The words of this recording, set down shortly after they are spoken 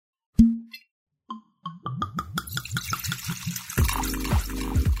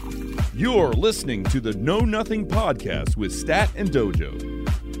You're listening to the Know Nothing Podcast with Stat and Dojo.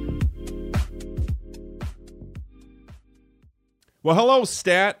 Well, hello,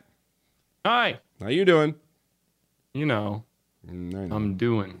 Stat. Hi. How you doing? You know, I know. I'm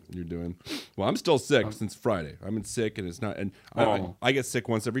doing. You're doing. Well, I'm still sick since Friday. I've been sick, and it's not. And I get sick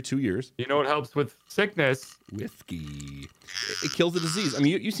once every 2 years. You know what helps with sickness? Whiskey. It kills the disease. I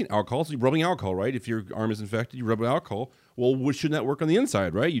mean, you've seen alcohol, so you're rubbing alcohol, right? If your arm is infected, you rub alcohol. Well, shouldn't that work on the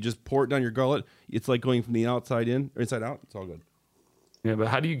inside, right? You just pour it down your gullet. It's like going from the outside in or inside out. It's all good. Yeah, but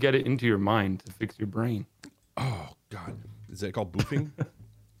how do you get it into your mind to fix your brain? Oh, God. Is that called boofing?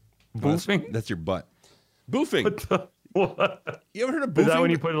 Boofing? That's your butt. Boofing. What? You ever heard of boofing? Is that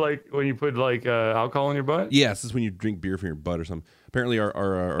when you put alcohol in your butt? Yes, this is when you drink beer from your butt or something. Apparently,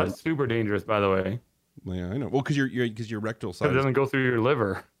 our That's super dangerous, by the way. yeah, I know. Well, because your rectal side. It doesn't go through your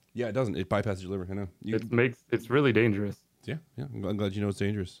liver. Yeah, it doesn't. It bypasses your liver. I know. It's really dangerous. Yeah. I'm glad you know it's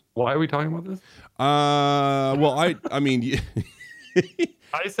dangerous. Why are we talking about this? Well, I mean,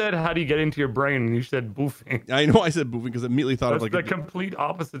 I said, how do you get into your brain? And you said boofing. I know I said boofing because I immediately thought That's of like the complete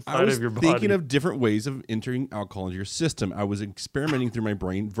opposite I side was of your body. thinking of different ways of entering alcohol into your system. I was experimenting through my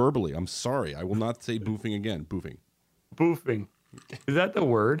brain verbally. I'm sorry. I will not say boofing again. Boofing. Boofing. Is that the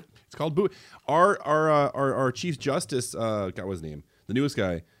word? It's called boof. Our Chief Justice, what was his name? The newest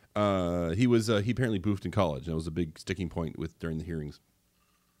guy. He apparently boofed in college. And it was a big sticking point during the hearings.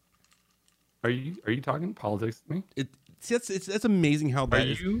 Are you talking politics to me? That's amazing how that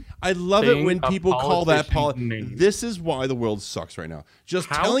is. You I love it when people call that politician's name? This is why the world sucks right now. Just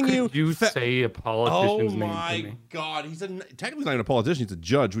How telling could you fa- say a politician's Oh name to my me? God, he's technically not even a politician. He's a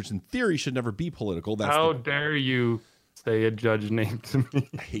judge, which in theory should never be political. How dare you say a judge name to me?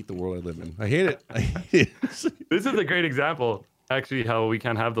 I hate the world I live in. I hate it. I hate it. This is a great example, actually, how we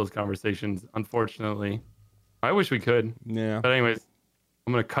can't have those conversations. Unfortunately, I wish we could. Yeah. But anyways,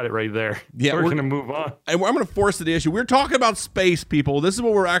 I'm gonna cut it right there. Yeah, we're gonna move on. And I'm going to force the issue. We're talking about space, people. This is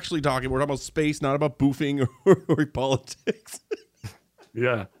what we're actually talking about. We're talking about space, not about boofing or politics.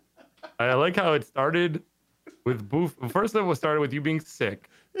 Yeah, I like how it started with boof. First, it started with you being sick.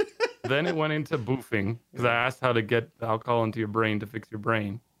 Then it went into boofing because I asked how to get the alcohol into your brain to fix your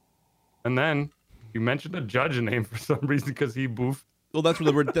brain, and then you mentioned a judge name for some reason because he boofed. Well, that's where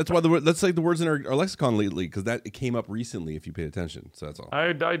the word. That's why the word. That's like the words in our lexicon lately because it came up recently. If you paid attention, so that's all.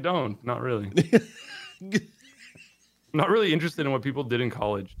 I don't. Not really. I'm not really interested in what people did in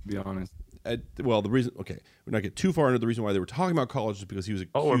college, to be honest. Well, the reason. Okay, we're not get too far into the reason why they were talking about college is because he was.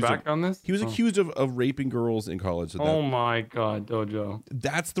 Oh, we're back on this. He was accused of raping girls in college. So oh my God, Dojo.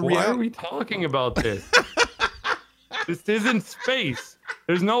 That's the Why reality. are we talking about this? This isn't space.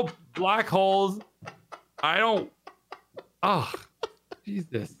 There's no black holes. I don't. Ah.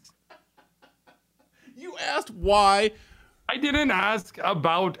 Jesus. You asked why. I didn't ask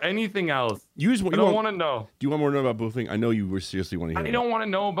about anything else. I don't want to know. Do you want more to know about boofing? I know you were seriously want to hear. I don't want to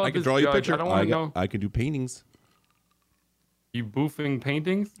know about I can this draw you a judge. picture. I don't want to know. I can do paintings. You boofing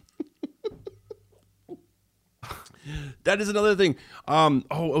paintings? That is another thing. I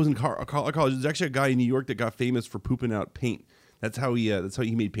was in college. There's actually a guy in New York that got famous for pooping out paint. That's how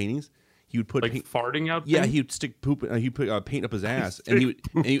he made paintings. He would put farting out. Yeah, things? he would stick poop. He put paint up his ass, and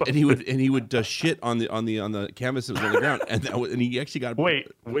he would shit on the canvas that was on the ground, and he actually got. Wait,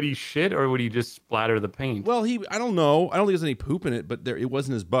 would he shit or would he just splatter the paint? Well, I don't know. I don't think there's any poop in it, but it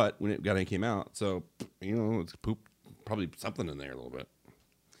wasn't his butt when it came out. So it's poop, probably something in there a little bit.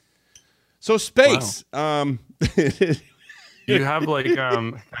 So space. Wow. You have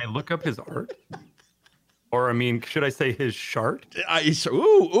can I look up his art? Or I mean, should I say his shart?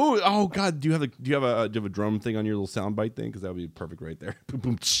 Oh God! Do you have a drum thing on your little soundbite thing? Because that would be perfect right there.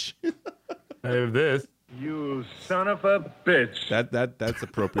 I have this. You son of a bitch. That's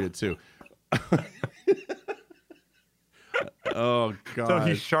appropriate too. Oh God! So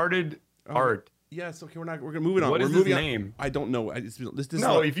he sharted art. Yes. Okay, we're gonna move it on. What is his name? I don't know.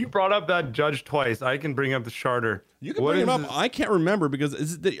 If you brought up that judge twice, I can bring up the charter. You can bring him up. I can't remember because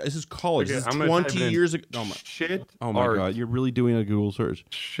this is college. Okay, this is 20 years ago. Shit. Oh my God! You're really doing a Google search.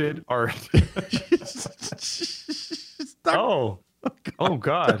 Shit art. Oh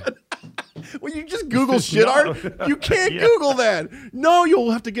God. Well, you just Google shit art. You can't Google that. No,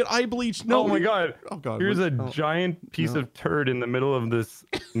 you'll have to get eye bleach. No. Oh my God. Oh God. Here's a giant piece of turd in the middle of this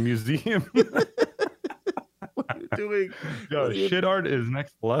museum. What are you doing? Yo, shit art is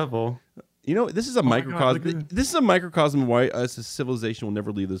next level. This is a microcosm. This is a microcosm of why us as civilization will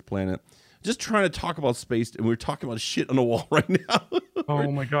never leave this planet. Just trying to talk about space, and we're talking about shit on a wall right now.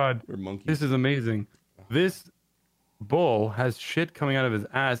 Oh my God. We're monkeys. This is amazing. This bull has shit coming out of his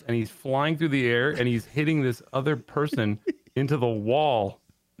ass, and he's flying through the air, and he's hitting this other person into the wall.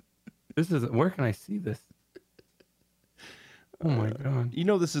 This is where can I see this? Oh my god! You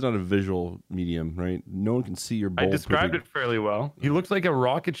know this is not a visual medium, right? No one can see your I bowl. described it fairly well. He looks like a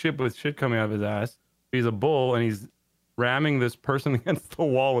rocket ship with shit coming out of his ass. He's a bull and he's ramming this person against the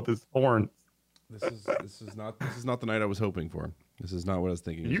wall with his horns. This is not the night I was hoping for. This is not what I was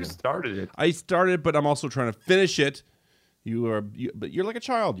thinking. You started it. I started, but I'm also trying to finish it. But you're like a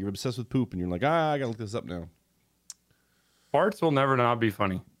child. You're obsessed with poop, and you're like, I gotta look this up now. Farts will never not be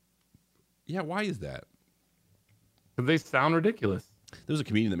funny. Yeah, why is that? Because they sound ridiculous. There was a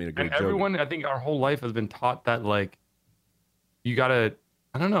comedian that made a great And joke. everyone, I think our whole life has been taught that, like, you gotta,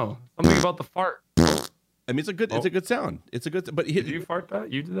 I don't know, something about the fart. I mean, it's a good sound. It's a good, but Did you fart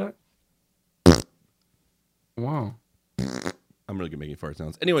that? You did that? Wow. I'm really good at making fart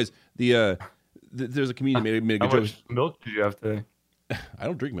sounds. Anyways, there's a comedian that made a How good much joke. milk did you have today? I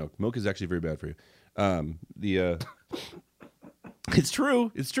don't drink milk. Milk is actually very bad for you. It's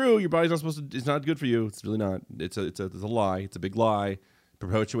true. It's true. Your body's not supposed to. It's not good for you. It's really not. It's a lie. It's a big lie,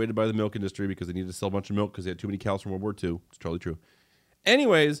 perpetuated by the milk industry because they needed to sell a bunch of milk because they had too many cows from World War II. It's totally true.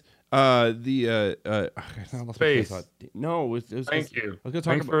 Anyways, I lost my train of thought. No, it was Thank you. I was going to talk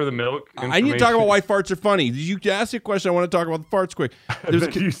Thanks about. for the milk. I need to talk about why farts are funny. Did you ask a question? I want to talk about the farts quick. There's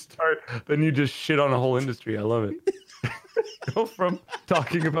a, Then you just shit on a whole industry. I love it. Go from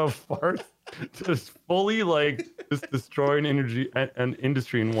talking about farts to just fully like just destroying an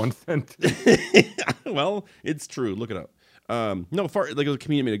industry in one sentence. well, it's true. Look it up. No, fart. Like a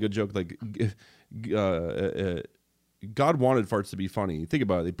comedian made a good joke. Like, God wanted farts to be funny. Think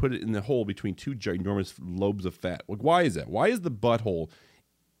about it. They put it in the hole between two ginormous lobes of fat. Like, why is that? Why is the butthole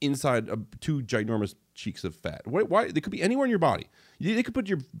inside of two ginormous cheeks of fat? Why? They could be anywhere in your body. They could put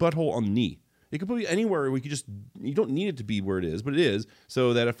your butthole on the knee. It could be anywhere. You don't need it to be where it is, but it is,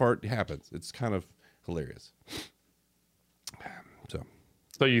 so that a fart happens. It's kind of hilarious.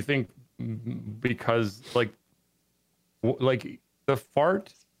 So you think because like the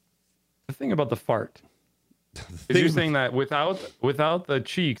fart, the thing about the fart is you're saying that without the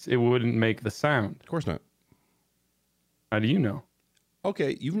cheeks, it wouldn't make the sound. Of course not. How do you know?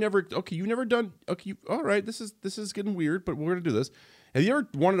 Okay, you've never done. Okay, all right. This is getting weird, but we're gonna do this. Have you ever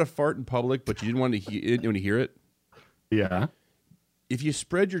wanted to fart in public, but you didn't want to hear it? Yeah. If you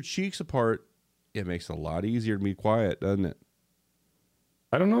spread your cheeks apart, it makes it a lot easier to be quiet, doesn't it?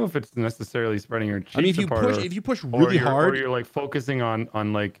 I don't know if it's necessarily spreading your cheeks I mean, if you push really hard, or you're like focusing on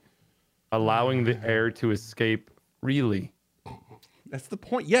like allowing the air to escape freely. that's the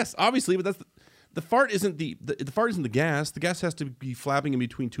point. Yes, obviously, but the fart isn't the fart isn't the gas. The gas has to be flapping in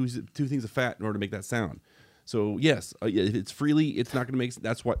between two things of fat in order to make that sound. So yes, if it's freely, it's not going to make.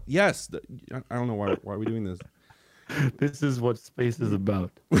 That's what. Yes, I don't know why are we doing this. This is what space is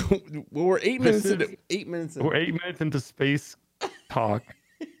about. Well, we're 8 minutes into 8 minutes. We're 8 minutes into space talk,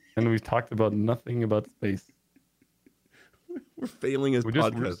 and we've talked about nothing about space. We're failing as We're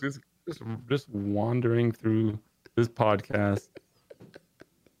podcasts. just wandering through this podcast.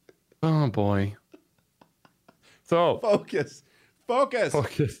 Oh boy. So Focus.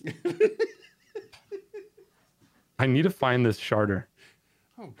 focus. I need to find this Sharder.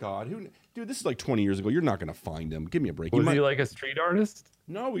 Oh God, dude, this is like 20 years ago. You're not gonna find him. Give me a break. Was he like a street artist?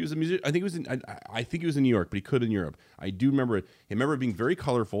 No, he was a music. I think he was in. I think he was in New York, but he could in Europe. I do remember it. I remember it being very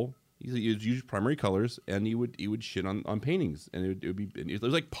colorful. He used primary colors, and he would shit on paintings, and it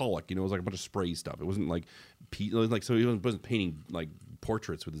was like Pollock. You know, it was like a bunch of spray stuff. It wasn't like it was like, so he wasn't painting like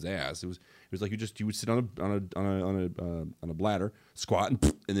portraits with his ass. It was like you would sit on a bladder, squat,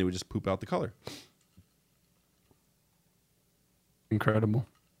 and they would just poop out the color. Incredible.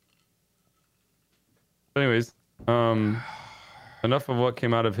 Anyways, enough of what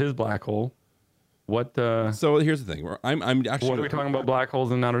came out of his black hole. What? So here's the thing. I'm actually. What are we talking about? Black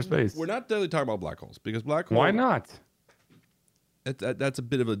holes in outer space? We're not really talking about black holes because black holes. Why not? That's a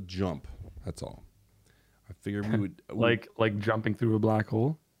bit of a jump. That's all. I figured we would like jumping through a black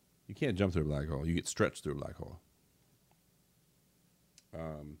hole. You can't jump through a black hole. You get stretched through a black hole.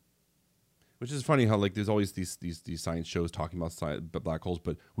 Which is funny how like there's always these science shows talking about black holes,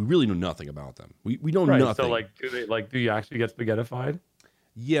 but we really know nothing about them. We know nothing. So like do you actually get spaghettified?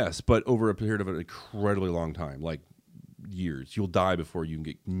 Yes, but over a period of an incredibly long time, like years, you'll die before you can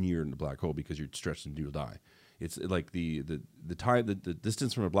get near the black hole because you're stretched and you'll die. It's like the time the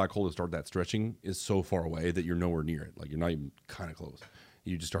distance from a black hole to start that stretching is so far away that you're nowhere near it. Like you're not even kind of close.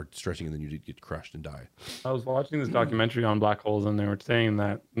 You just start stretching and then you get crushed and die. I was watching this documentary on black holes, and they were saying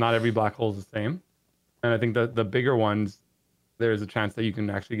that not every black hole is the same. And I think that the bigger ones, there's a chance that you can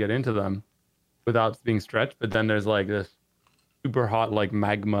actually get into them without being stretched. But then there's like this super hot like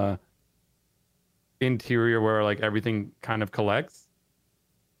magma interior where like everything kind of collects.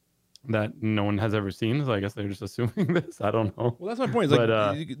 that no one has ever seen. So I guess they're just assuming this. I don't know. Well, that's my point. It's like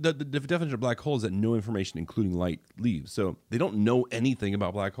But, the definition of black hole is that no information, including light, leaves. So they don't know anything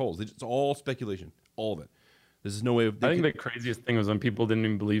about black holes. It's all speculation, all of it. There's no way of. I think the craziest thing was when people didn't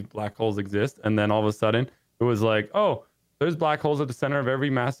even believe black holes exist, and then all of a sudden it was like, oh, there's black holes at the center of every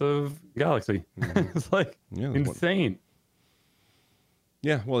massive galaxy. It's like insane.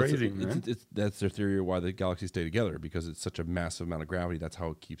 Yeah, well, Crazy, it's that's their theory of why the galaxies stay together, because it's such a massive amount of gravity. That's how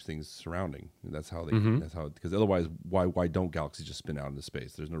it keeps things surrounding. And that's how they. That's how, because otherwise, why don't galaxies just spin out into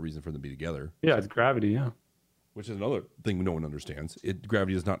space? There's no reason for them to be together. Yeah, it's gravity. Yeah. Which is another thing no one understands.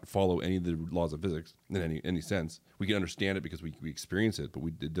 Gravity does not follow any of the laws of physics in any sense. We can understand it because we experience it, but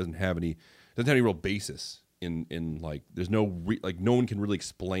it doesn't have any real basis in like. There's no no one can really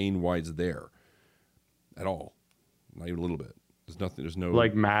explain why it's there, at all, not even a little bit. There's nothing. There's no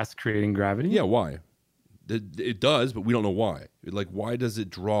like mass creating gravity. Yeah, why? It does, but we don't know why. Like, why does it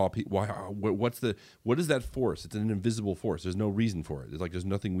draw people? Why? What is that force? It's an invisible force. There's no reason for it. It's like there's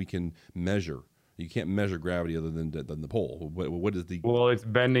nothing we can measure. You can't measure gravity other than the pole. What is the? Well, it's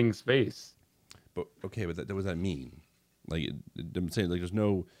bending space. But okay, but what does that mean? Like, I'm saying, like, there's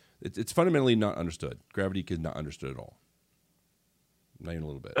no. It's fundamentally not understood. Gravity is not understood at all. Not even a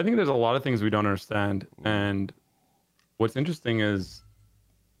little bit. I think there's a lot of things we don't understand, and what's interesting is,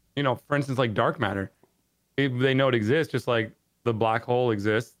 for instance, like dark matter. They know it exists, just like the black hole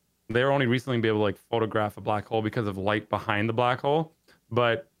exists. They're only recently be able to like photograph a black hole because of light behind the black hole,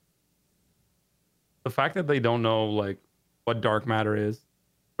 but the fact that they don't know like what dark matter is,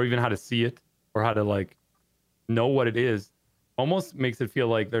 or even how to see it, or how to like know what it is, almost makes it feel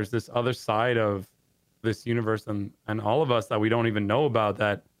like there's this other side of this universe and all of us that we don't even know about,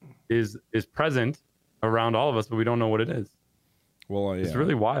 that is present around all of us, but we don't know what it is. Well, yeah. It's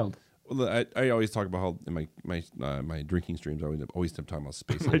really wild. Well, I always talk about how in my drinking streams I always end up talking about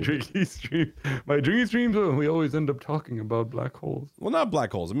space. My drinking streams, we always end up talking about black holes. Well, not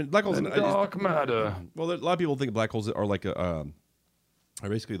black holes. I mean, black holes and dark matter. Well, a lot of people think black holes are like are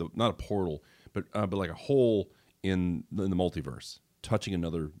basically not a portal, but like a hole in the multiverse, touching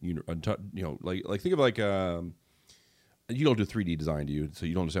another like think of like you don't do 3D design, do you? So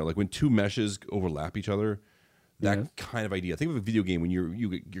you don't understand, like when two meshes overlap each other. That kind of idea. Think of a video game when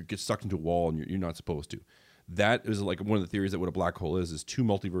you get stuck into a wall and you're not supposed to. That is like one of the theories that what a black hole is two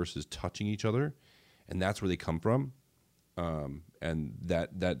multiverses touching each other, and that's where they come from. And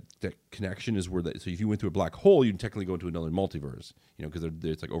that connection is where so if you went through a black hole, you'd technically go into another multiverse, because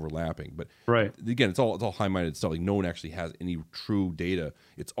it's like overlapping. But right, again, it's all high-minded stuff. Like no one actually has any true data.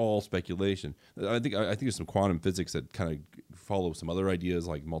 It's all speculation. I think there's some quantum physics that kind of follow some other ideas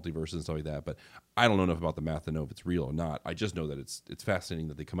like multiverses and stuff like that. But I don't know enough about the math to know if it's real or not. I just know that it's fascinating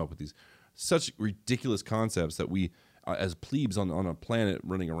that they come up with these such ridiculous concepts that we, as plebes on a planet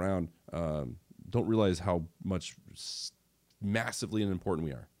running around, don't realize how much massively important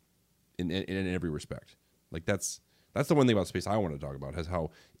we are in every respect. Like that's the one thing about space I want to talk about, is how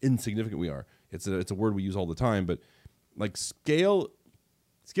insignificant we are. It's a word we use all the time, but like scale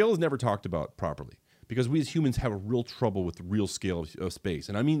is never talked about properly, because we as humans have a real trouble with the real scale of space.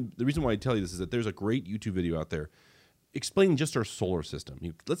 And I mean, the reason why I tell you this is that there's a great YouTube video out there explaining just our solar system.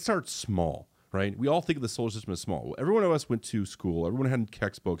 Let's start small. Right? We all think of the solar system as small. Well, every one of us went to school. Everyone had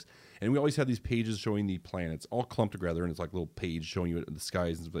textbooks, and we always had these pages showing the planets all clumped together, and it's like a little page showing you the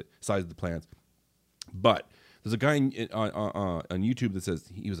skies and the size of the planets. But there's a guy on YouTube that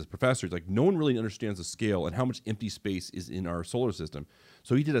says, he was a professor. He's like, no one really understands the scale and how much empty space is in our solar system.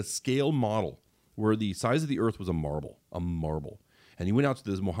 So he did a scale model where the size of the Earth was a marble, and he went out to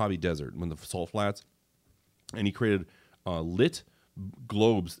this Mojave Desert, one of the salt flats, and he created lit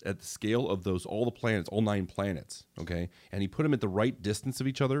globes at the scale of all the planets, all 9 planets, okay? And he put them at the right distance of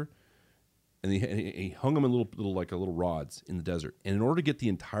each other, and he hung them in little rods in the desert. And in order to get the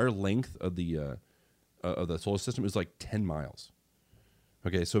entire length of the solar system, it was like 10 miles.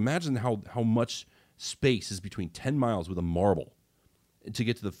 Okay, so imagine how much space is between 10 miles with a marble to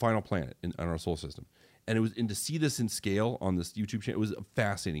get to the final planet on our solar system. And to see this in scale on this YouTube channel, it was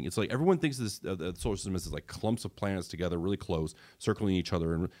fascinating. It's like everyone thinks the solar system is like clumps of planets together, really close, circling each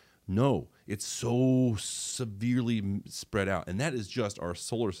other. And no, it's so severely spread out. And that is just our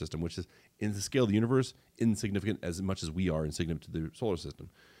solar system, which is, in the scale of the universe, insignificant as much as we are insignificant to the solar system.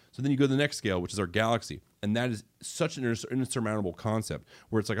 So then you go to the next scale, which is our galaxy. And that is such an insurmountable concept,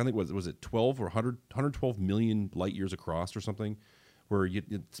 where it's like, I think, was it 12 or 112 million light years across or something? Where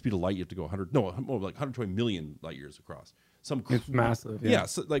the speed of light, you have to go more like 120 million light years across. It's massive. Yeah,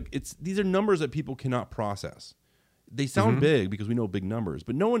 so like these are numbers that people cannot process. They sound big because we know big numbers,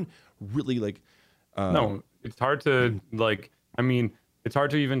 but no one really like. No, it's hard to like. I mean, it's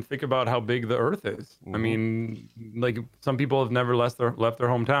hard to even think about how big the Earth is. I mean, like some people have never left their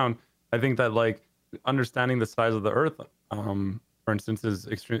hometown. I think that like understanding the size of the Earth, for instance,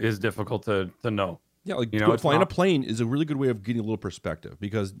 is difficult to know. Yeah, like You know, it's flying a not- plane is a really good way of getting a little perspective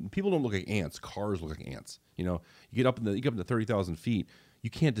because people don't look like ants. Cars look like ants. You know, you get up into 30,000 feet, you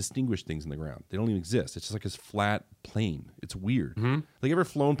can't distinguish things in the ground. They don't even exist. It's just like this flat plane. It's weird. Like, you ever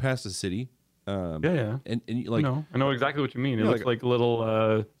flown past a city? Yeah. And you, like, I know exactly what you mean. It Yeah, looks like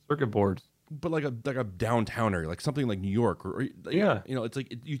little circuit boards. but like a downtown area, like something like New York, or Yeah. you know, it's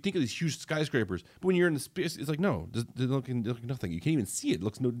like you think of these huge skyscrapers, but when you're in the space, it's like no, they look like nothing. You can't even see it. It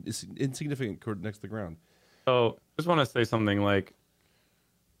looks it's insignificant next to the ground. So just want to say something like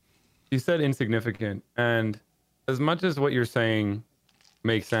you said insignificant, and as much as what you're saying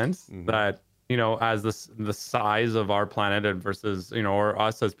makes sense, that you know, as the size of our planet and versus or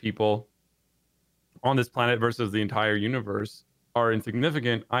us as people on this planet versus the entire universe are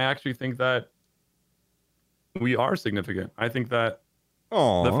insignificant, I actually think that we are significant. I think that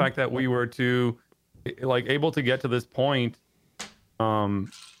Oh, the fact that we were to like able to get to this point,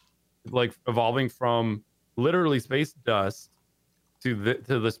 like evolving from literally space dust to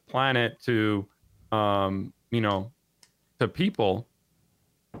this planet to to people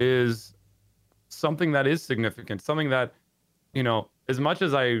is something that is significant, something that as much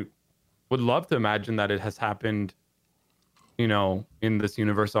as I would love to imagine that it has happened in this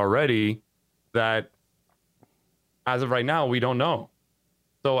universe already, that as of right now we don't know.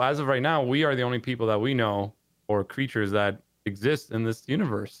 So as of right now, we are the only people that we know or creatures that exist in this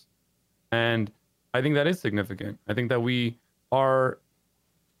universe. And I think that is significant. I think that we are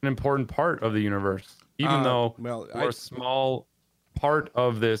an important part of the universe, even though we're a small part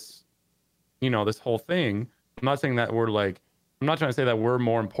of this, this whole thing. I'm not saying that I'm not trying to say that we're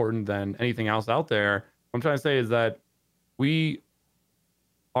more important than anything else out there. What I'm trying to say is that we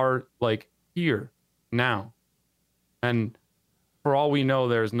are like here now. And for all we know,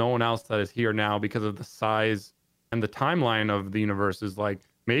 there's no one else that is here now because of the size and the timeline of the universe is like,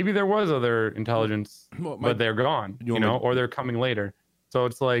 maybe there was other intelligence, but they're gone, or they're coming later. So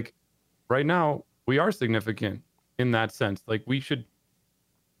it's like, right now, we are significant in that sense. Like, we should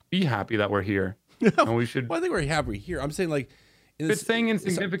be happy that we're here. And we should. Well, I think we're happy here. I'm saying like, It's saying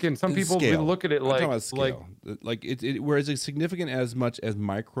insignificant. Some people scale. look at it I'm like, talking about scale. Whereas it's significant as much as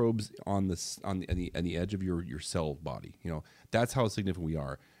microbes on the edge of your cell body. That's how significant we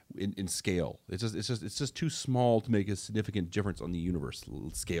are in scale. It's just too small to make a significant difference on the universe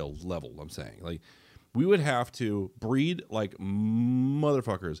scale level. I'm saying, like, we would have to breed like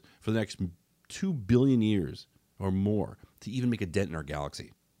motherfuckers for the next 2 billion years or more to even make a dent in our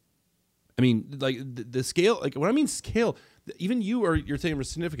galaxy. I mean, like the scale. Like, when I mean scale, even you're saying we're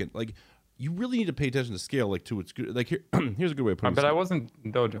significant. Like, you really need to pay attention to scale. Like, to what's good. Like, here's a good way of putting it. But I wasn't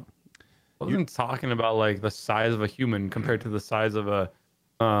talking about like the size of a human compared to the size of the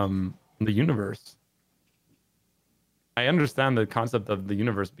universe. I understand the concept of the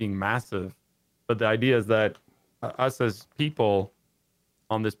universe being massive, but the idea is that us as people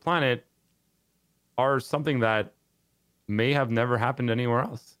on this planet are something that may have never happened anywhere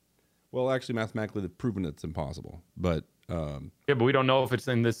else. Well, actually, mathematically, they've proven it's impossible. But but we don't know if it's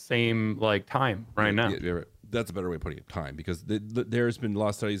in this same like time right now. Yeah, that's a better way of putting it. Time, because there's been a lot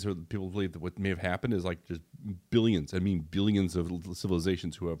of studies where people believe that what may have happened is like just billions. I mean, billions of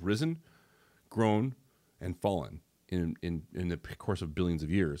civilizations who have risen, grown, and fallen in the course of billions of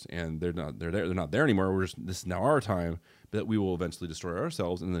years, and they're not there anymore. This is now our time that we will eventually destroy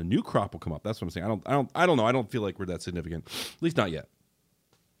ourselves, and then a new crop will come up. That's what I'm saying. I don't know. I don't feel like we're that significant, at least not yet.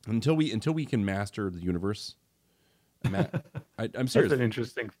 Until we can master the universe. I'm serious. That's an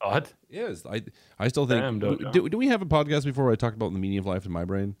interesting thought. It is. I still think. Do we have a podcast before I talked about the meaning of life in my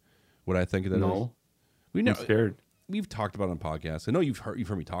brain? What I think of that is? No. I'm scared. We've talked about it on podcasts. I know you've heard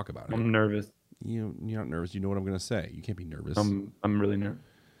me talk about it. I'm nervous. You're not nervous. You know what I'm going to say. You can't be nervous. I'm really nervous.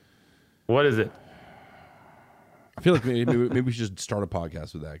 What is it? I feel like maybe we should start a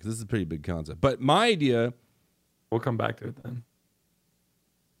podcast with that because this is a pretty big concept. But my idea. We'll come back to it then.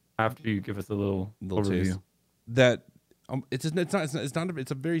 After you give us a little overview. Taste, that it's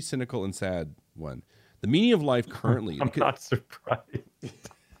a very cynical and sad one. The meaning of life currently. I'm not surprised.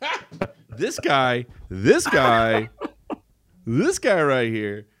 This guy right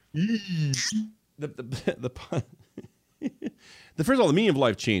here. The first of all, the meaning of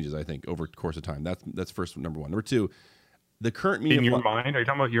life changes, I think, over the course of time. That's first number one. Number two, the current meaning in of your mind. Are you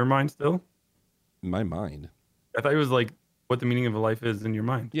talking about your mind still? In my mind. I thought it was like what the meaning of a life is in your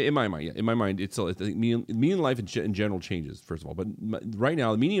mind. Yeah, in my mind. Yeah, in my mind, it's the meaning of life in general changes. First of all, but right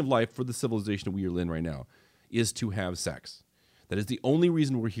now, the meaning of life for the civilization that we are in right now is to have sex. That is the only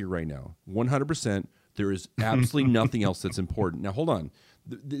reason we're here right now. 100%. There is absolutely nothing else that's important. Now, hold on.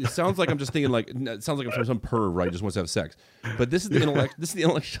 It sounds like I'm just thinking like it sounds like I'm some perv, right? Just wants to have sex. But this is the intellect. This is the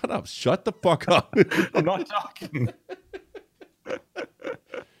intellect. Shut up. Shut the fuck up. I'm not talking.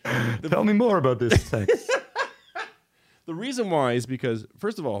 Tell me more about this sex. The reason why is because,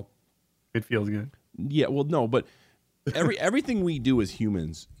 first of all, It feels good. yeah, well, no, but everything we do as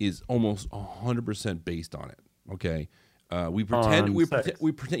humans is almost 100% based on it. Okay, we pretend On we sex. pretend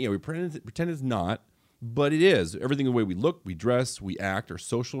we pretend yeah we pretend it's not, but it is. Everything, the way we look, we dress, we act, our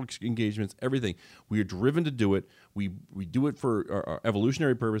social engagements, everything. We are driven to do it. We do it for our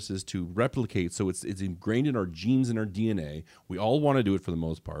evolutionary purposes to replicate. So it's ingrained in our genes and our DNA. We all want to do it for the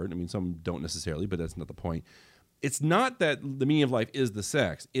most part. I mean, some don't necessarily, but that's not the point. It's not that the meaning of life is the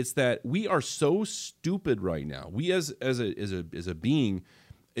sex. It's that we are so stupid right now. We as a being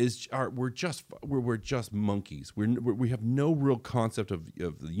we're just monkeys. We have no real concept of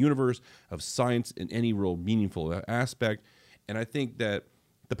the universe, of science in any real meaningful aspect. And I think that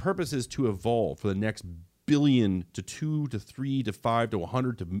the purpose is to evolve for the next billion to 2 to 3 to 5 to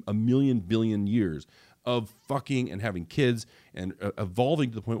 100 to a million billion years of fucking and having kids and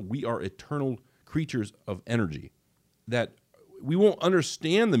evolving to the point where we are eternal creatures of energy, that we won't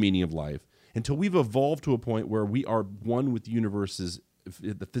understand the meaning of life until we've evolved to a point where we are one with the universe's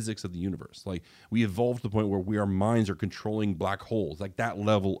the physics of the universe. Like we evolved to the point where our minds are controlling black holes, like that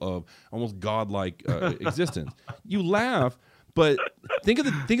level of almost godlike existence. You laugh, but think of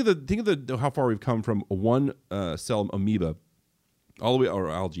the how far we've come from a one cell amoeba all the way, or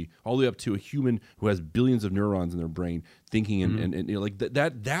algae, all the way up to a human who has billions of neurons in their brain thinking and you know, like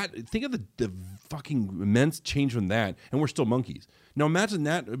that think of the fucking immense change from that, and we're still monkeys. Now imagine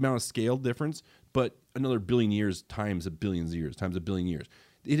that amount of scale difference, but another billion years times a billion years times a billion years.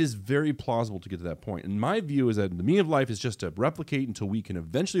 It is very plausible to get to that point. And my view is that the meaning of life is just to replicate until we can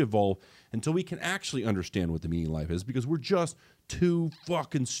eventually evolve, until we can actually understand what the meaning of life is, because we're just too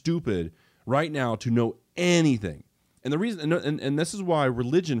fucking stupid right now to know anything. And the reason, and this is why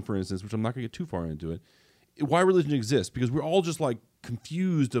religion, for instance, which I'm not going to get too far into it, why religion exists, because we're all just like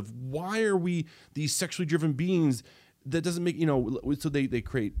confused of why are we these sexually driven beings that doesn't make, you know, so they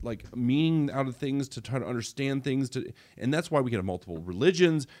create like meaning out of things to try to understand things, and that's why we get multiple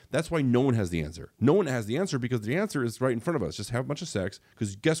religions. That's why no one has the answer. No one has the answer, because the answer is right in front of us. Just have a bunch of sex,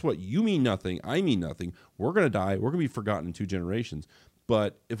 because guess what? You mean nothing. I mean nothing. We're going to die. We're going to be forgotten in 2 generations.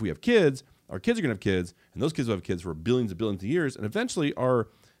 But if we have kids, our kids are going to have kids, and those kids will have kids for billions and billions of years, and eventually our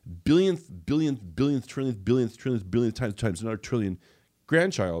billionth trillionth times another trillion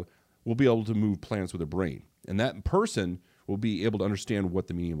grandchild will be able to move planets with their brain. And that person will be able to understand what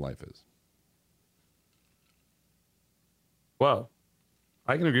the meaning of life is. Well,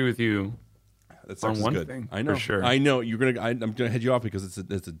 I can agree with you That on is one good. thing. I know. For sure. I know. I'm gonna head you off because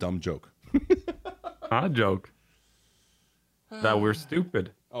it's a dumb joke. Not a joke. That we're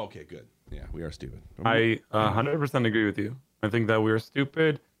stupid. Okay, good. Yeah, we are stupid. I 100% agree with you. I think that we're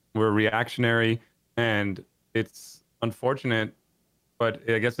stupid, we're reactionary, and it's unfortunate, but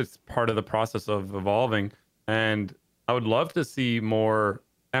I guess it's part of the process of evolving. And I would love to see more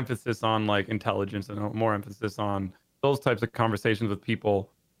emphasis on like intelligence and more emphasis on those types of conversations with people,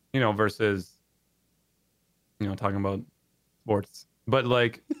 you know, versus, you know, talking about sports. But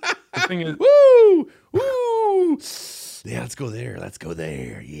like the thing is, woo! Yeah, let's go there. Let's go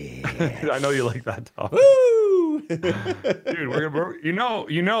there. Yeah. I know you like that topic. Woo! Dude, we're you know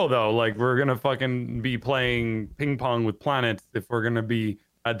though, like we're gonna fucking be playing ping pong with planets if we're gonna be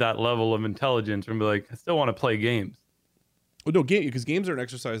at that level of intelligence and be like, I still want to play games. Well, no, because games are an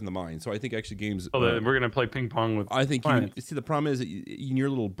exercise in the mind. So I think actually games. So that we're gonna play ping pong with. I think planets. see the problem is that in your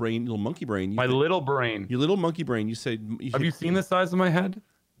little brain, little monkey brain, My little brain. your little monkey brain, you say. Have you seen the size of my head?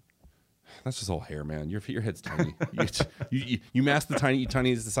 That's just all hair, man. Your head's tiny. you mask the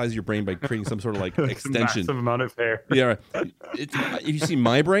tiny is the size of your brain by creating some sort of like extension. Massive amount of hair. Yeah. If you see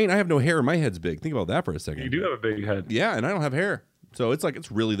my brain, I have no hair and my head's big. Think about that for a second. You do have a big head. Yeah, and I don't have hair. So it's like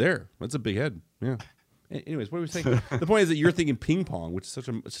it's really there. That's a big head. Yeah. Anyways, what were we saying? The point is that you're thinking ping pong, which is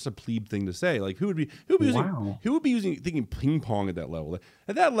it's just a plebe thing to say. Like who would be thinking ping pong at that level?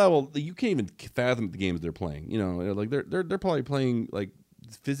 At that level, you can't even fathom the games they're playing. You know, like they're probably playing like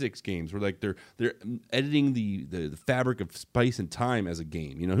physics games where like they're editing the fabric of space and time as a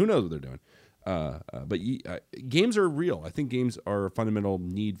game. You know, who knows what they're doing. But games are real. I think games are a fundamental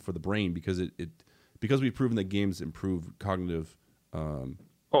need for the brain because because we've proven that games improve cognitive.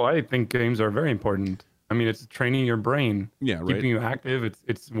 I think games are very important. I mean, it's training your brain, Yeah, right. keeping you active.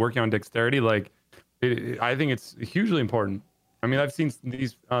 It's working on dexterity. Like, I think it's hugely important. I mean, I've seen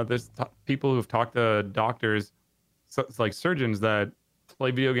these people who've talked to doctors it's like surgeons that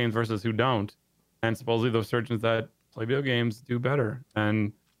play video games versus who don't, and supposedly those surgeons that play video games do better.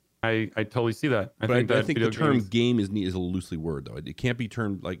 And I totally see that. I think the term games, game is a loosely word though. It can't be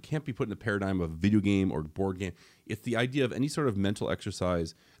termed like can't be put in the paradigm of video game or board game. It's the idea of any sort of mental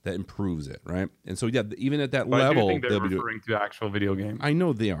exercise that improves it, right? And so yeah, even at that but level, I do think they're referring to actual video games. I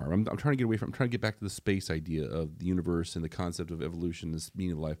know they are. I'm trying to get away from. I'm trying to get back to the space idea of the universe and the concept of evolution, this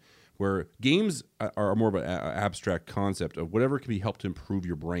meaning of life, where games are more of an abstract concept of whatever can be helped to improve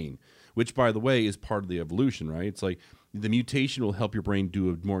your brain, which, by the way, is part of the evolution, right? It's like the mutation will help your brain do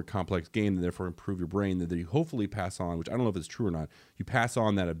a more complex game and therefore improve your brain that you hopefully pass on, which I don't know if it's true or not. You pass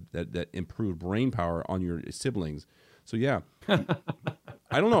on that improved brain power on your siblings. So yeah,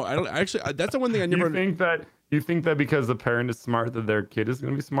 I don't know. I don't actually. That's the one thing I never. You think that because the parent is smart, that their kid is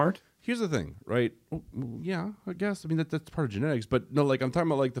going to be smart? Here's the thing, right? Well, yeah, I guess. I mean, that's part of genetics. But no, like I'm talking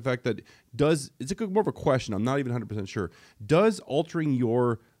about like the fact that it's more of a question. I'm not even 100% sure. Does altering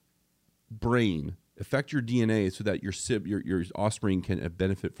your brain affect your DNA so that your offspring can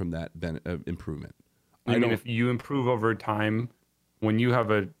benefit from that improvement? I mean, if you improve over time, when you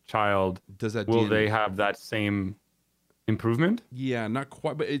have a child, will they have that same improvement? Yeah, not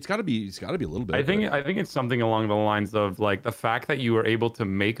quite, but it's got to be a little bit. I think it's something along the lines of like the fact that you are able to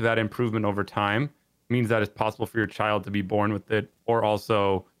make that improvement over time means that it's possible for your child to be born with it or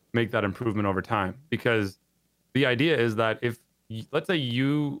also make that improvement over time. Because the idea is that if let's say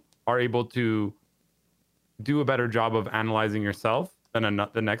you are able to do a better job of analyzing yourself than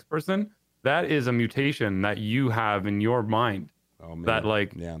the next person, that is a mutation that you have in your mind. Oh, man. That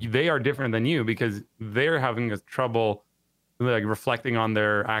like they are different than you because they're having trouble like reflecting on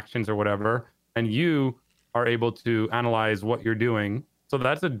their actions or whatever, and you are able to analyze what you're doing. So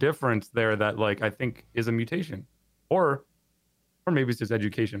that's a difference there that like I think is a mutation, or maybe it's just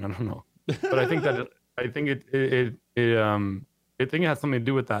education. I don't know, but I think that I think it has something to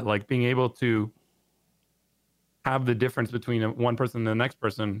do with that, like being able to have the difference between one person and the next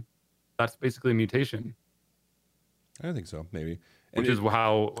person. That's basically a mutation. I think so, maybe. Which is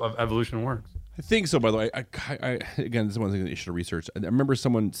how evolution works. I think so, by the way. I again, this is one thing that you should research. I remember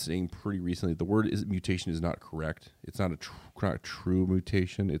someone saying pretty recently the word mutation is not correct. It's not a true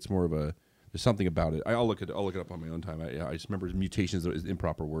mutation. It's more of a, there's something about it. I'll look it up on my own time. I just remember mutation is an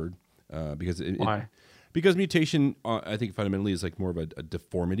improper word because why? Because mutation, I think fundamentally is like more of a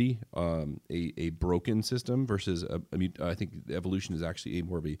deformity, a broken system versus I think evolution is actually a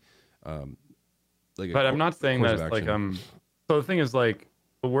more of a but I'm not saying that like so the thing is like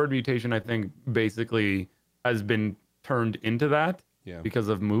the word mutation I think basically has been turned into that because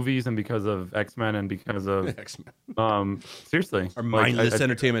of movies and because of X-Men and because of X-Men. Seriously, our mindless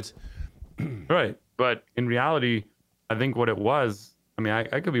entertainment. Right, but in reality I think what it was, I mean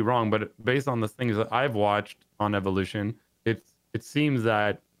I could be wrong, but based on the things that I've watched on evolution, it seems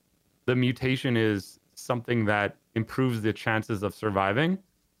that the mutation is something that improves the chances of surviving.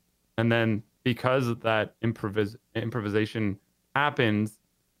 And then because that improvisation happens,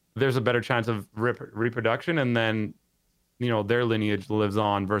 there's a better chance of reproduction. And then, their lineage lives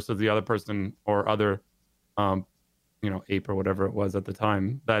on versus the other person or other, ape or whatever it was at the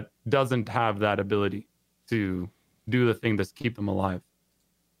time that doesn't have that ability to do the thing to keep them alive,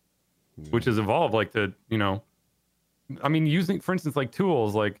 which has evolved like I mean, using, for instance, like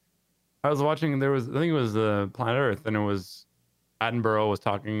tools, like I was watching, I think it was Planet Earth, and it was Attenborough was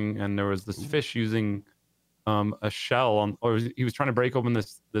talking, and there was this fish using a shell or he was trying to break open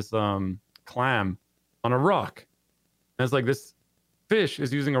this clam on a rock. And it's like this fish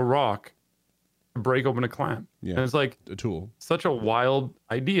is using a rock to break open a clam. Yeah. And it's like a tool. Such a wild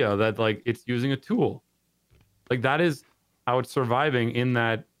idea that like it's using a tool. Like that is how it's surviving in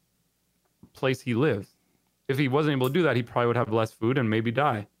that place he lives. If he wasn't able to do that, he probably would have less food and maybe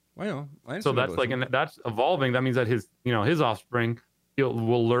die. Well, so that's like, and that's evolving. That means that his offspring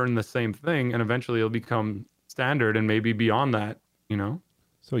will learn the same thing, and eventually it'll become standard, and maybe beyond that.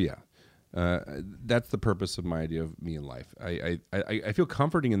 So yeah, that's the purpose of my idea of me in life. I feel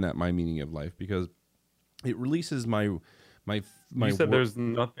comforting in that my meaning of life because it releases my. You said there's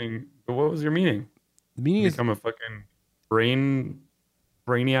nothing. What was your meaning? The meaning is become a fucking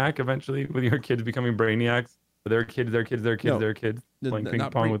brainiac eventually, with your kids becoming brainiacs. Their kids. Playing ping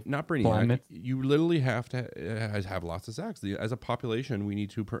pong with not brainiac. Planets. You literally have to have lots of sex. As a population, we need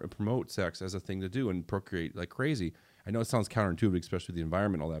to promote sex as a thing to do and procreate like crazy. I know it sounds counterintuitive, especially with the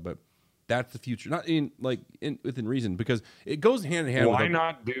environment and all that, but that's the future. Not within reason, because it goes hand in hand.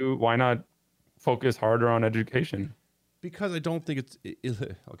 Why not focus harder on education? Because I don't think it's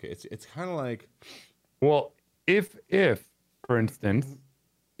okay. It's kind of like, well, if for instance,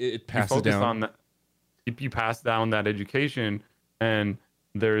 it passes down. if you pass down that education and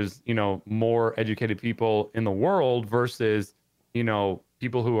there's, more educated people in the world versus,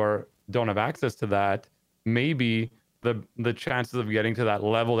 people who don't have access to that, maybe the chances of getting to that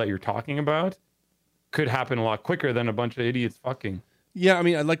level that you're talking about could happen a lot quicker than a bunch of idiots fucking. Yeah, I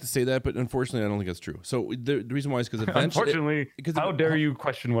mean, I'd like to say that, but unfortunately, I don't think that's true. So the reason why is because eventually, Unfortunately, how dare you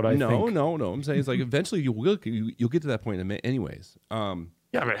question what I think? No. I'm saying it's like eventually you'll get to that point anyways. Yeah,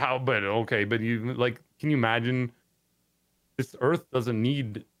 but how? But okay, but you like, can you imagine? This Earth doesn't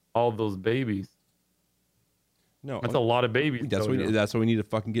need all those babies. No, That's a lot of babies. That's why we need to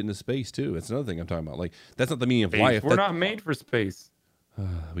fucking get into space too. That's another thing I'm talking about. Like that's not the meaning of life. We're not made for space.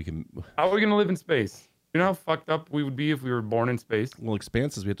 We can. How are we gonna live in space? You know how fucked up we would be if we were born in space? Well,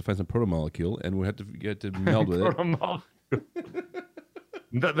 expanses, we have to find some protomolecule, and we have to get to meld with it.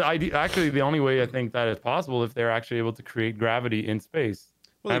 The idea, actually, the only way I think that is possible if they're actually able to create gravity in space.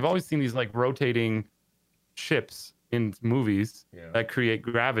 Well, I've always seen these like rotating ships in movies that create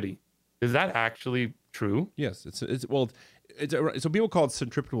gravity. Is that actually true? Yes, so people call it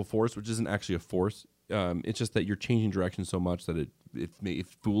centripetal force, which isn't actually a force. It's just that you're changing direction so much that it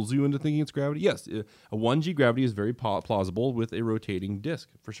fools you into thinking it's gravity. Yes, a 1G gravity is very plausible with a rotating disk,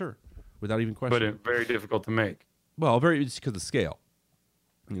 for sure, without even question. But it's very difficult to make. Well, it's because of scale.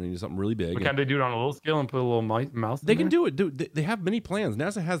 You do something really big. But can't they do it on a little scale and put a little mouse They can do it. They have many plans.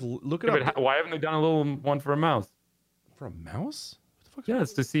 NASA has, look it up. But why haven't they done a little one for a mouse? For a mouse? What the fuck? Yeah,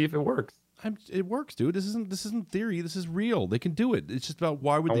 it's to see if it works. It works, dude. This isn't theory. This is real. They can do it. It's just about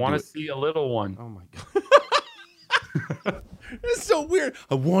why would they do it? I want to see a little one. Oh my god. It's so weird.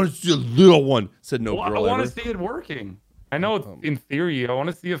 I want to see a little one. Said no girl. I want to see it working. I know it's in theory. I want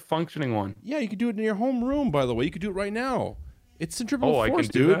to see a functioning one. Yeah, you could do it in your home room, by the way. You could do it right now. It's centripetal force, I can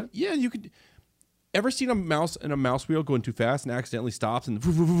dude. Do that? Yeah, you could. Ever seen a mouse and a mouse wheel going too fast and accidentally stops and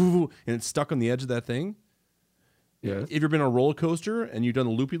it's stuck on the edge of that thing? Yes. If you've been on a roller coaster and you've done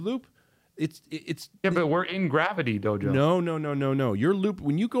a loopy loop, it's but we're in gravity, Dojo. No. Your loop,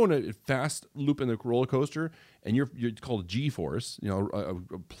 when you go in a fast loop in the roller coaster and you're called G-force, a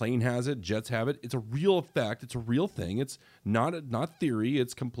plane has it, jets have it. It's a real effect. It's a real thing. It's not theory.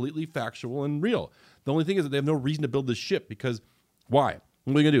 It's completely factual and real. The only thing is that they have no reason to build this ship because why?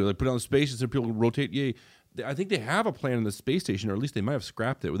 What are they gonna do? Like put it on space and people rotate? Yay! I think they have a plan in the space station, or at least they might have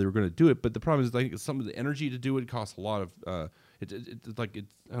scrapped it where they were going to do it. But the problem is, like, some of the energy to do it costs a lot of. It's I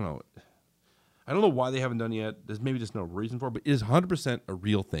don't know. I don't know why they haven't done it yet. There's maybe just no reason for it, but it is 100% a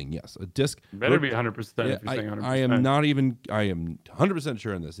real thing. Yes, a disc. Better be 100% if you're saying 100%. I am 100%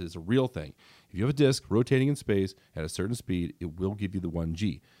 sure on this. It's a real thing. If you have a disc rotating in space at a certain speed, it will give you the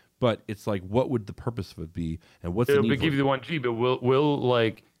 1G. But it's like, what would the purpose of it be? And what's the need for it? It'll give you the 1G, but will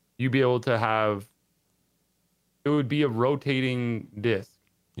like you be able to have? It would be a rotating disc,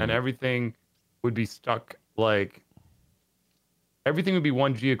 and everything would be stuck like. Everything would be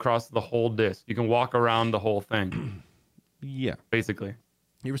 1G across the whole disc. You can walk around the whole thing. Yeah. Basically.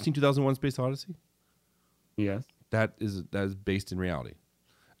 You ever seen 2001: Space Odyssey? Yes. That is based in reality.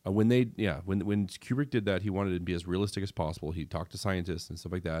 When Kubrick did that, he wanted it to be as realistic as possible. He talked to scientists and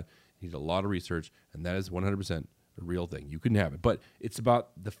stuff like that. He did a lot of research, and that is 100% a real thing. You couldn't have it. But it's about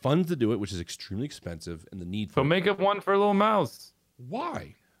the funds to do it, which is extremely expensive, and the need for So make up one for a little mouse.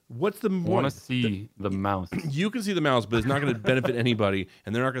 Why? What's the I want to see the mouse. You can see the mouse, but it's not going to benefit anybody,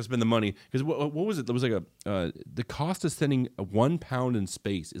 and they're not going to spend the money. Because what was it? There was like the cost of sending 1 pound in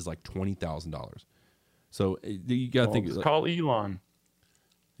space is like $20,000. So you got to think. Just call Elon.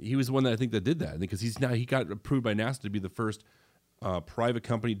 He was the one that I think that did that, because he got approved by NASA to be the first private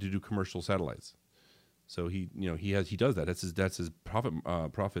company to do commercial satellites. So he does that. That's his profit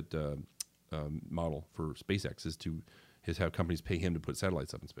model for SpaceX is have companies pay him to put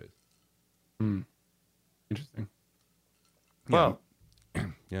satellites up in space. Interesting. Yeah. Well,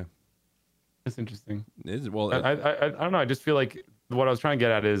 yeah, that's interesting. Is it? Well, I don't know. I just feel like what I was trying to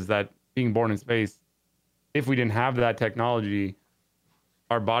get at is that being born in space, if we didn't have that technology,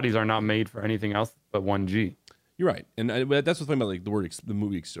 our bodies are not made for anything else but 1G. You're right, and that's what's funny about like the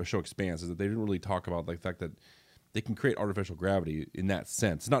movie or show Expanse is that they didn't really talk about like the fact that they can create artificial gravity in that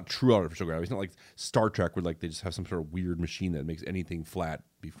sense. It's not true artificial gravity. It's not like Star Trek where like they just have some sort of weird machine that makes anything flat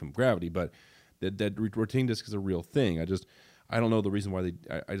be from gravity. But that rotating disk is a real thing. I don't know the reason why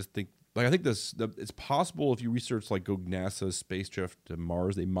I just think like I think it's possible if you research like go NASA's space trip to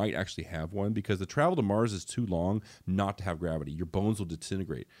Mars, they might actually have one because the travel to Mars is too long not to have gravity. Your bones will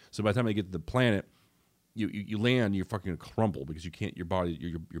disintegrate. So by the time they get to the planet, you land, you're fucking gonna crumble because you can't. Your body,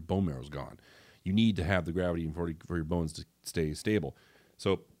 your bone marrow's gone. You need to have the gravity for your bones to stay stable.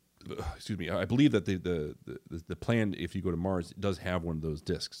 So, excuse me. I believe that the plan, if you go to Mars, does have one of those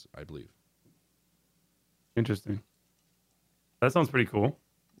discs. I believe. Interesting. That sounds pretty cool.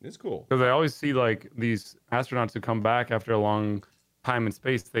 It's cool. Because I always see like these astronauts who come back after a long time in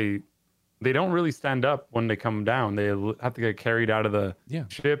space. They don't really stand up when they come down. They have to get carried out of the Yeah.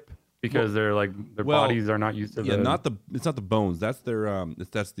 ship because their well, bodies are not used to Yeah, the. it's not the bones. That's their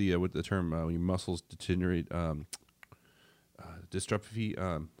that's the what the term when your muscles deteriorate dystrophy.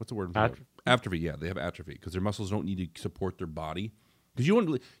 What's the word? Atrophy. Atrophy. Yeah, they have atrophy because their muscles don't need to support their body. Because you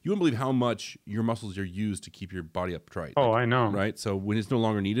wouldn't believe how much your muscles are used to keep your body upright. Oh, I know. Right. So when it's no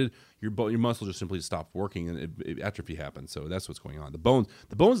longer needed, your muscle just simply stops working and atrophy happens. So that's what's going on. The bones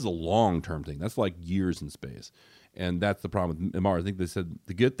is a long term thing. That's like years in space, and that's the problem with Mars. I think they said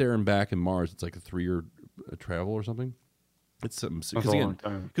to get there and back in Mars, it's like a 3-year travel or something. It's something That's a long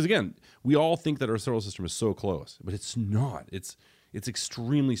time. because again, we all think that our solar system is so close, but it's not. It's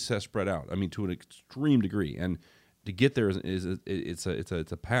extremely spread out. I mean, to an extreme degree, and to get there is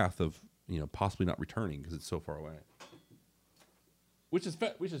a path of possibly not returning because it's so far away. Which is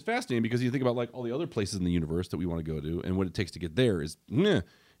fascinating because you think about like all the other places in the universe that we want to go to, and what it takes to get there is, and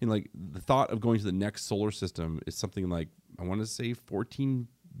like the thought of going to the next solar system is something like I want to say 14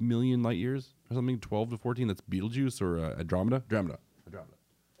 million light years or something, 12 to 14. That's Betelgeuse or Andromeda.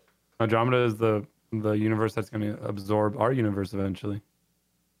 Andromeda is the universe that's going to absorb our universe eventually.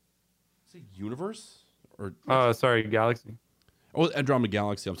 Say universe or Sorry, galaxy. oh, Andromeda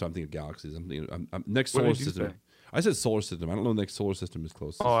Galaxy. I'm thinking of galaxies. I'm thinking next What solar did you system. say? I said solar system. I don't know the next solar system is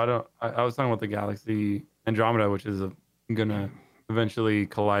closest. Oh, I was talking about the galaxy Andromeda, which is gonna eventually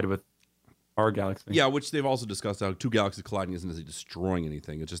collide with our galaxy. Yeah, which they've also discussed how two galaxies colliding isn't necessarily destroying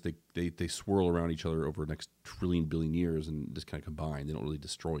anything. It's just they swirl around each other over the next trillion billion years and just kind of combine. They don't really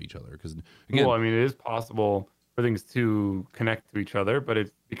destroy each other because again, Well, I mean, it is possible for things to connect to each other, but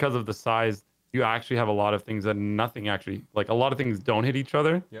it's because of the size. You actually have a lot of things that nothing actually like. A lot of things don't hit each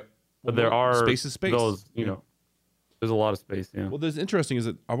other. Yep. But there are space is space. those. There's a lot of space. Yeah. Well, there's interesting is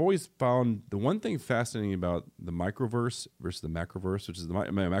that I've always found the one thing fascinating about the microverse versus the macroverse, which is the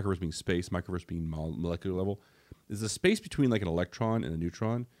macroverse being space, microverse being molecular level, is the space between like an electron and a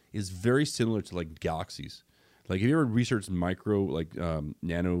neutron is very similar to like galaxies. Like, have you ever researched micro, like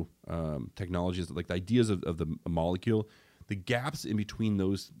nano technologies, like the ideas of the molecule? The gaps in between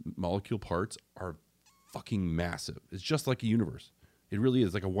those molecule parts are fucking massive. It's just like a universe. It really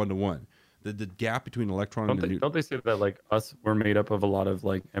is like a 1-to-1. The gap between electron and the neutron. Don't they say that like us, we're made up of a lot of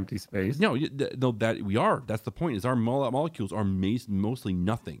like empty space? No, that we are. That's the point. Is our molecules are mostly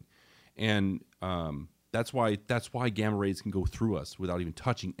nothing, and that's why gamma rays can go through us without even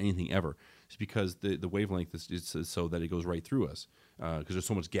touching anything ever. It's because the wavelength is so that it goes right through us because there's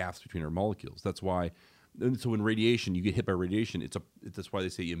so much gaps between our molecules. That's why. And so in radiation, you get hit by radiation. That's why they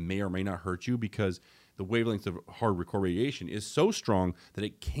say it may or may not hurt you because the wavelength of hardcore radiation is so strong that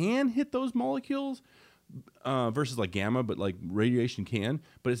it can hit those molecules versus like gamma, but like radiation can,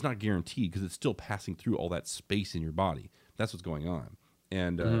 but it's not guaranteed because it's still passing through all that space in your body. That's what's going on.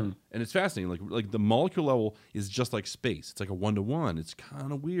 And and it's fascinating. Like the molecule level is just like space. It's like a 1-to-1. It's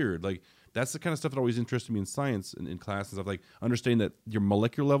kind of weird. Like that's the kind of stuff that always interested me in science and in class and stuff. Like understanding that your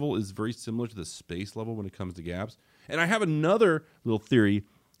molecular level is very similar to the space level when it comes to gaps. And I have another little theory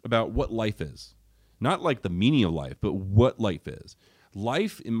about what life is. Not like the meaning of life, but what life is.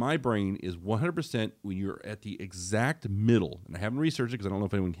 Life in my brain is 100% when you're at the exact middle. And I haven't researched it because I don't know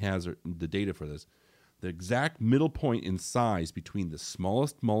if anyone has the data for this. The exact middle point in size between the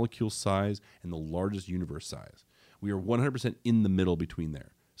smallest molecule size and the largest universe size. We are 100% in the middle between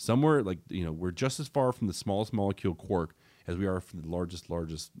there. Somewhere like, we're just as far from the smallest molecule quark as we are from the largest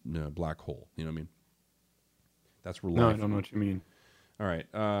black hole. You know what I mean? That's where life. No, I don't know what you mean. All right.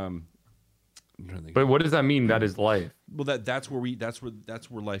 I'm trying to think. But what does that mean? That is life. Well, that's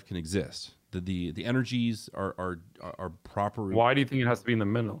where life can exist. The energies are proper. Why do you think it has to be in the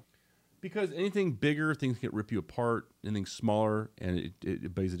middle? Because anything bigger, things can rip you apart. Anything smaller, and it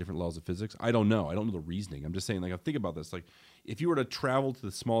obeys the different laws of physics. I don't know. I don't know the reasoning. I'm just saying, like, I think about this. Like, if you were to travel to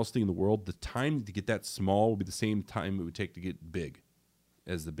the smallest thing in the world, the time to get that small would be the same time it would take to get big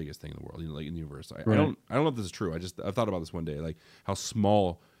as the biggest thing in the world, like in the universe. I don't know if this is true. I've thought about this one day, like how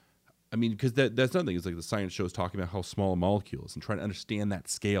small. I mean, because that's nothing. It's like the science shows talking about how small a molecule is and trying to understand that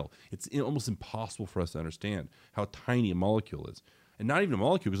scale. It's almost impossible for us to understand how tiny a molecule is. And not even a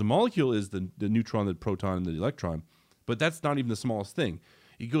molecule, because a molecule is the neutron, the proton, and the electron, but that's not even the smallest thing.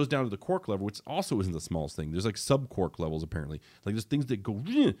 It goes down to the quark level, which also isn't the smallest thing. There's like sub-quark levels, apparently. Like there's things that go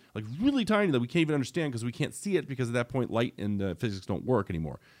like really tiny that we can't even understand because we can't see it because at that point light and physics don't work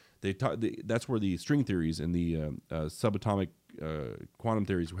anymore. That's where the string theories and the subatomic quantum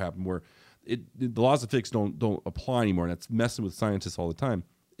theories happen, where the laws of physics don't apply anymore, and that's messing with scientists all the time.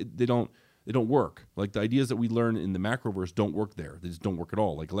 They don't They don't work. Like the ideas that we learn in the macroverse don't work there. They just don't work at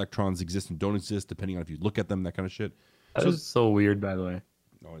all. Like electrons exist and don't exist depending on if you look at them, that kind of shit. That is so weird, by the way.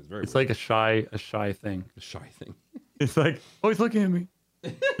 Oh, it's very It's weird. like a shy thing. A shy thing. It's like, oh, he's looking at me.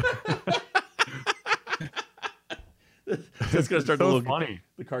 It's gonna start so to look funny.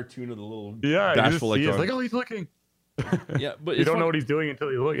 the cartoon of the little Yeah, bashful it's electron. like, oh, he's looking. Yeah, but You it's don't know funny. what he's doing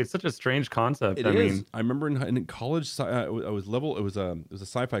until you look. It's such a strange concept. It I is. mean, I remember in college, I was level. It was a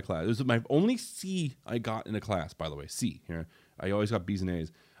sci-fi class. It was my only C I got in a class. By the way, C. Here, I always got B's and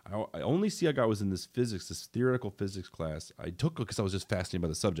A's. I only C I got was in this theoretical physics class. I took it because I was just fascinated by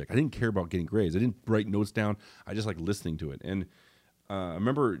the subject. I didn't care about getting grades. I didn't write notes down. I just like listening to it. And I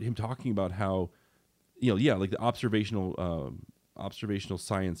remember him talking about how, like the observational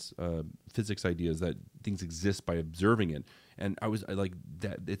science, physics ideas that things exist by observing it. And I like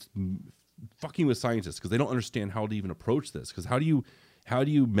that it's fucking with scientists because they don't understand how to even approach this. Because how do you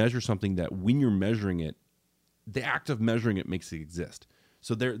measure something that when you're measuring it, the act of measuring it makes it exist?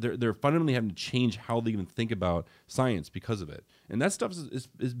 So they're fundamentally having to change how they even think about science because of it. And that stuff is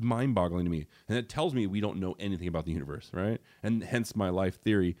mind-boggling to me. And it tells me we don't know anything about the universe, right? And hence my life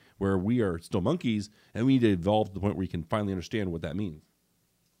theory where we are still monkeys and we need to evolve to the point where we can finally understand what that means.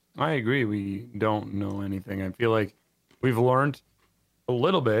 I agree. We don't know anything. I feel like we've learned a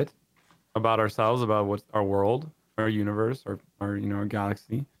little bit about ourselves, about what's our world, our universe, our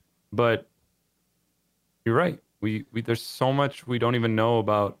galaxy. But you're right. We there's so much we don't even know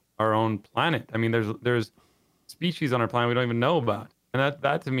about our own planet. I mean, there's species on our planet we don't even know about, and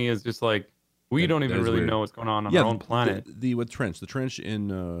that to me is just like we don't even really know what's going on our own planet. The trench in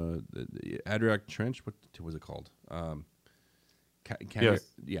the Adriatic Trench. What was it called? Yes.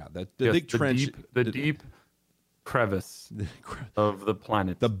 Yeah, the Yes, big trench, the deep crevice of the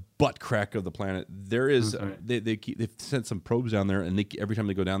planet. the butt crack of the planet. There is That's right. they've sent some probes down there, and every time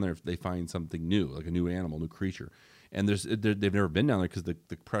they go down there, they find something new, like a new animal, new creature. And they've never been down there because the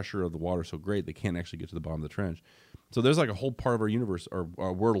pressure of the water is so great they can't actually get to the bottom of the trench. So there's like a whole part of our universe, or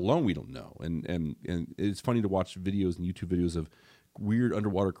our world alone, we don't know. And it's funny to watch videos and YouTube videos of weird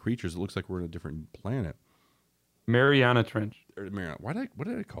underwater creatures. It looks like we're in a different planet. Mariana Trench. Or Mariana, what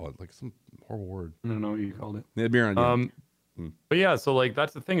did I call it? Like some horrible word. I don't know what you called it. Yeah, Mariana. Yeah. But yeah, so like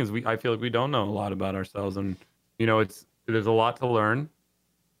that's the thing is I feel like we don't know a lot about ourselves, and there's a lot to learn.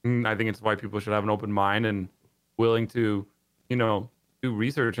 And I think it's why people should have an open mind and willing to, do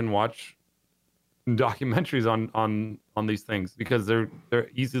research and watch documentaries on these things because they're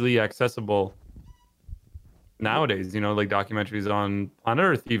easily accessible nowadays. Like documentaries on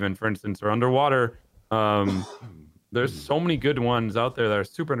Earth, even for instance, or underwater. There's so many good ones out there that are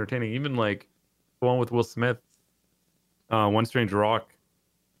super entertaining. Even like the one with Will Smith, One Strange Rock,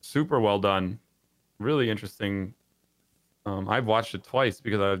 super well done, really interesting. I've watched it twice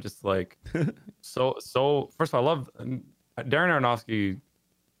because I was just like, so. First of all, I love Darren Aronofsky,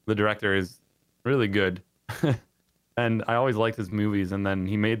 the director, is really good, and I always liked his movies. And then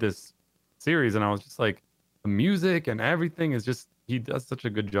he made this series, and I was just like, the music and everything is just he does such a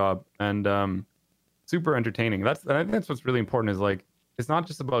good job, and super entertaining. I think that's what's really important is like it's not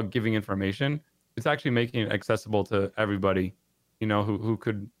just about giving information; it's actually making it accessible to everybody, who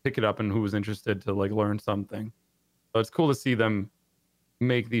could pick it up and who was interested to like learn something. So it's cool to see them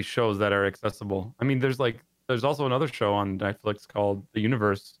make these shows that are accessible. I mean, there's also another show on Netflix called The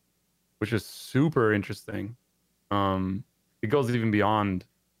Universe, which is super interesting. It goes even beyond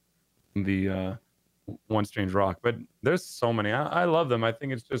the One Strange Rock, but there's so many. I love them. I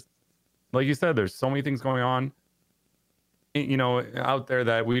think it's just like you said. There's so many things going on, out there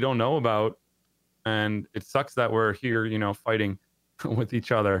that we don't know about, and it sucks that we're here, fighting with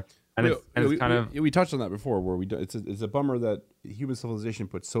each other. And we touched on that before, where it's a bummer that human civilization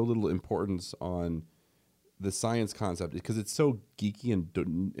puts so little importance on the science concept because it's so geeky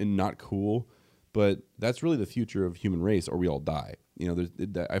and not cool. But that's really the future of human race, or we all die.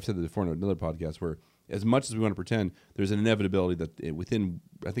 I've said that before in another podcast where, as much as we want to pretend, there's an inevitability that within,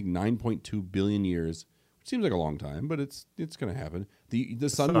 I think, 9.2 billion years, which seems like a long time, but it's going to happen. The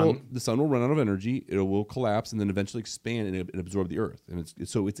sun will run out of energy. It will collapse and then eventually expand and absorb the Earth. And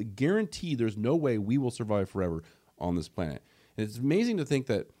it's a guarantee. There's no way we will survive forever on this planet. And it's amazing to think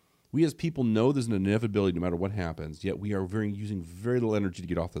that we as people know there's an inevitability no matter what happens. Yet we are using very little energy to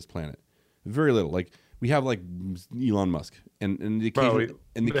get off this planet. Very little. Like we have like Elon Musk and the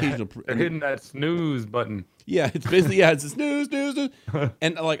occasional they're hitting that snooze button. Yeah, it's basically it's a snooze.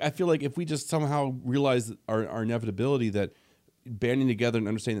 And like I feel like if we just somehow realize our inevitability, that banding together and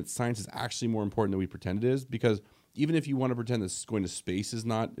understanding that science is actually more important than we pretend it is, because even if you want to pretend that going to space is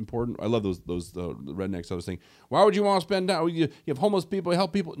not important. I love those rednecks. I was saying, why would you want to spend time? You have homeless people,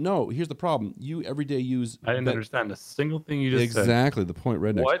 help people. No, here's the problem. You every day use. I didn't understand a single thing you just said. Exactly the point,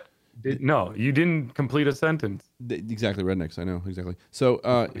 rednecks. What? No, you didn't complete a sentence. Exactly, rednecks. I know exactly. So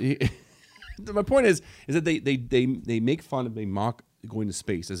my point is that they make fun of, they mock going to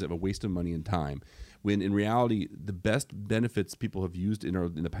space as a waste of money and time, when in reality the best benefits people have used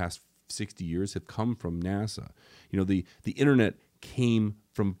in the past 60 years have come from NASA. You know, the internet came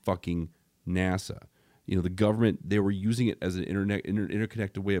from fucking NASA. You know, the government, they were using it as an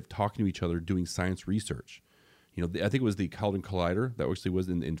interconnected way of talking to each other, doing science research. You know, I think it was the Hadron Collider that actually was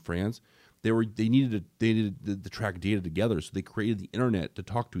in France. They needed to track data together, so they created the internet to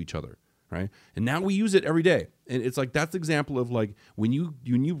talk to each other, right? And now we use it every day, and it's like that's an example of like when you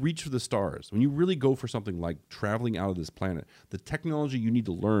reach for the stars, when you really go for something like traveling out of this planet, the technology you need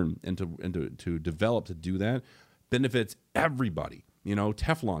to learn and to develop to do that benefits everybody. You know,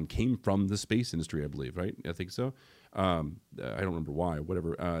 Teflon came from the space industry, I believe, right? I think so. I don't remember why,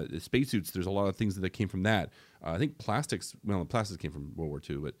 whatever. Spacesuits, there's a lot of things that came from that. I think plastics came from World War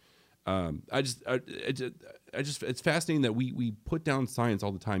II, but it's fascinating that we put down science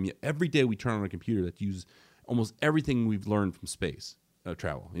all the time. Yet every day we turn on a computer that uses almost everything we've learned from space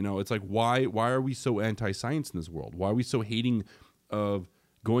travel. You know, it's like why are we so anti-science in this world? Why are we so hating of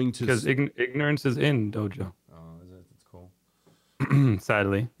going to? Because ignorance is in, Dojo. That's cool.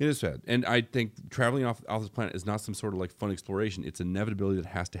 Sadly, it is sad, and I think traveling off this planet is not some sort of like fun exploration. It's an inevitability that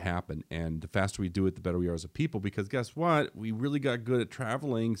has to happen, and the faster we do it, the better we are as a people. Because guess what? We really got good at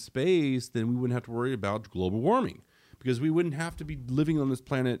traveling space, then we wouldn't have to worry about global warming, because we wouldn't have to be living on this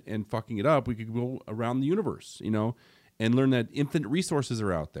planet and fucking it up. We could go around the universe, you know, and learn that infinite resources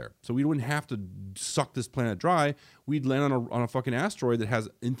are out there. So we wouldn't have to suck this planet dry. We'd land on a fucking asteroid that has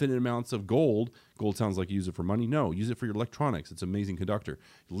infinite amounts of gold. Gold sounds like you use it for money. No, use it for your electronics. It's an amazing conductor.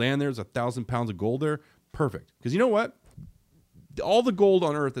 Land there's 1,000 pounds of gold there. Perfect. Because you know what? All the gold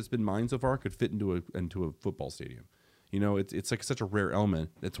on Earth that's been mined so far could fit into a football stadium. You know, it's like such a rare element.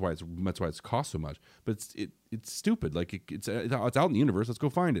 That's why it's cost so much. But it's stupid. Like it's out in the universe. Let's go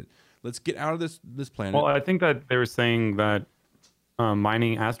find it. Let's get out of this planet. Well, I think that they were saying that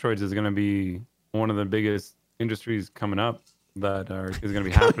mining asteroids is going to be one of the biggest industries coming up that is going to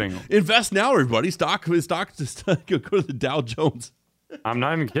be happening. Invest now, everybody. Stock just go to the Dow Jones. I'm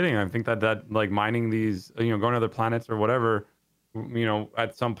not even kidding. I think that like mining these, you know, going to other planets or whatever, you know,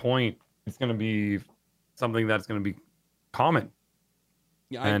 at some point it's going to be something that's going to be common.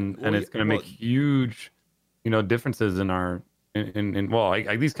 Yeah, and it's going to make huge, you know, differences in our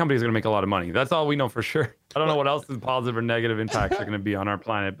these companies are going to make a lot of money. That's all we know for sure. I don't know what else the positive or negative impacts are going to be on our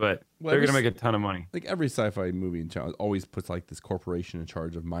planet, but they're going to make a ton of money. Like every sci-fi movie in China always puts like this corporation in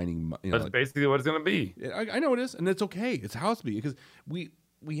charge of mining. You know, that's basically what it's going to be. I know it is, and it's okay. It's how it's be, because we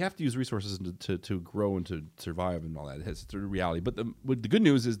have to use resources to grow and to survive and all that. It's a reality. But the good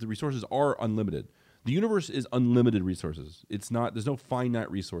news is the resources are unlimited. The universe is unlimited resources. It's not. There's no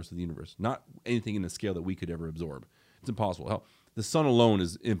finite resource of the universe. Not anything in the scale that we could ever absorb. It's impossible. Hell, the sun alone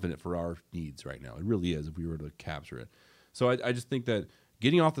is infinite for our needs right now. It really is if we were to capture it. So I just think that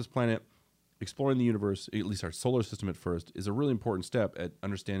getting off this planet, exploring the universe, at least our solar system at first, is a really important step at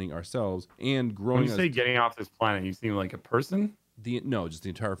understanding ourselves and growing. When you say getting off this planet, you seem like a person? No, just the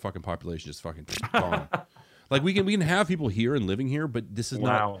entire fucking population just fucking gone. Like we can have people here and living here, but this is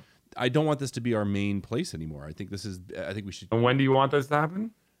not. I don't want this to be our main place anymore. I think we should. And when do you want this to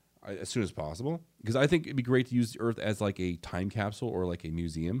happen? As soon as possible, because I think it'd be great to use Earth as like a time capsule or like a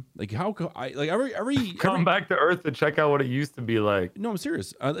museum. Like how every come back to Earth to check out what it used to be like. No, I'm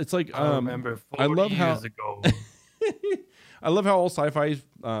serious. It's like I remember 40 I love years ago. I love how all sci-fi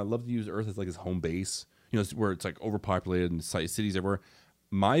love to use Earth as like his home base. You know, where it's like overpopulated and cities everywhere.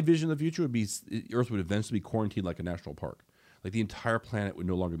 My vision of the future would be Earth would eventually be quarantined like a national park. Like the entire planet would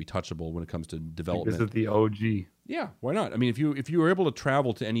no longer be touchable when it comes to development. This is the OG. Yeah, why not? I mean, if you were able to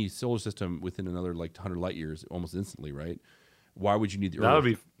travel to any solar system within another like 100 light years almost instantly, right? Why would you need the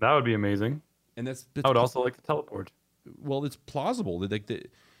Earth? That would be amazing. And that's I would also like to teleport. Well, it's plausible.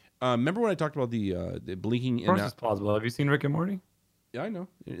 Remember when I talked about the blinking? Of course, it's plausible. Have you seen Rick and Morty? Yeah, I know,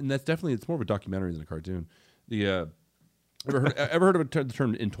 and that's definitely it's more of a documentary than a cartoon. Ever heard of the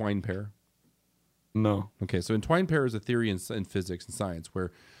term entwined pair? No. Okay, so entwined pair is a theory in physics and science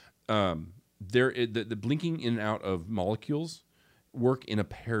where the blinking in and out of molecules work in a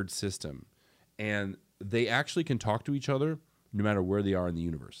paired system, and they actually can talk to each other no matter where they are in the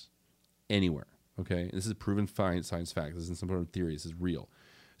universe, anywhere. Okay, this is proven science fact. This isn't some sort of theory. This is real.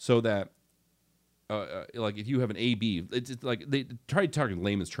 So that like if you have an AB, it's like they try talking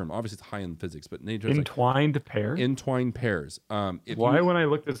layman's term. Obviously, it's high in physics, but it's like Entwined pair? entwined pairs. Why, when I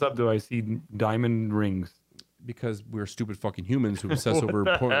look this up, do I see diamond rings? Because we're stupid fucking humans who obsess What over.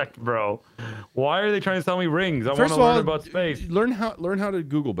 the heck, bro? Why are they trying to sell me rings? I want First to of all, learn about space. learn how to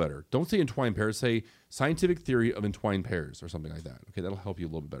Google better. Don't say entwined pairs. Say scientific theory of entwined pairs or something like that. Okay, that'll help you a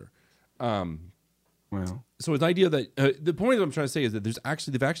little bit better. Well, So it's an idea that the point that I'm trying to say is that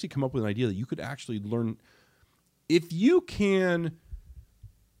they've actually come up with an idea that you could actually learn if you can,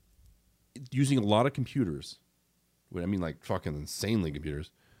 using a lot of computers. What I mean, like fucking insanely computers,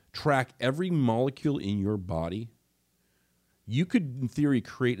 track every molecule in your body. You could, in theory,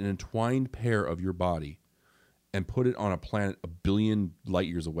 create an entwined pair of your body and put it on a planet 1 billion light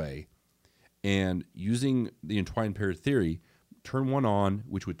years away. And using the entwined pair theory, turn one on,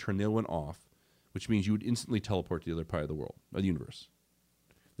 which would turn the other one off, which means you would instantly teleport to the other part of the world, of the universe.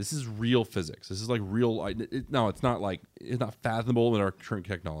 This is real physics. This is like real. No, it's not fathomable in our current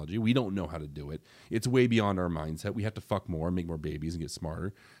technology. We don't know how to do it. It's way beyond our mindset. We have to fuck more, make more babies, and get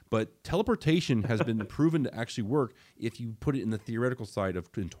smarter. But teleportation has been proven to actually work if you put it in the theoretical side of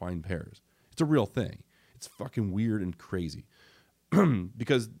entwined pairs. It's a real thing. It's fucking weird and crazy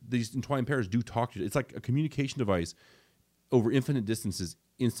because these entwined pairs do talk to you. It's like a communication device over infinite distances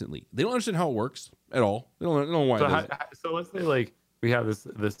instantly. They don't understand how it works at all. They don't know why. So let's say like we have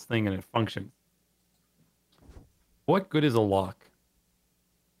this thing and it functions. What good is a lock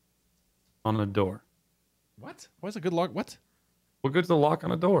on a door? What? Why is a good lock? What? What good's a lock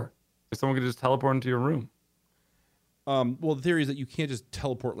on a door? If someone could just teleport into your room. Well, the theory is that you can't just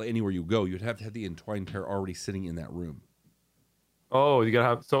teleport anywhere you go. You'd have to have the entwined pair already sitting in that room. Oh, you gotta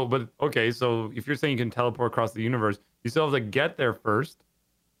have but okay. So if you're saying you can teleport across the universe, you still have to get there first.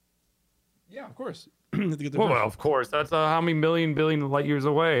 Yeah, of course. You have to get there Well, first. of course. That's how many billion light years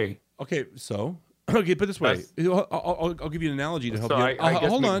away. Okay, so put it this way. I'll give you an analogy to help So you. I guess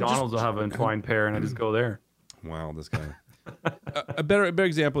Hold on. McDonald's will have an entwined pair, and I just go there. Wow, this guy. a better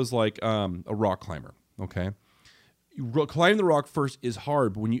example is like a rock climber. Okay, climbing the rock first is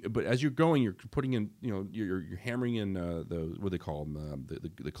hard, but as you're going, you're putting in, you're hammering in the what do they call them,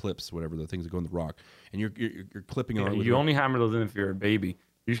 the clips, whatever the things that go in the rock, and you're clipping on. You only hammer those in if you're a baby.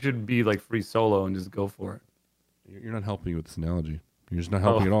 You should be like free solo and just go for it. You're not helping me with this analogy. You're just not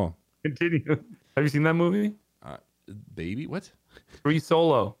helping at all. Continue. Have you seen that movie? Baby, what? Free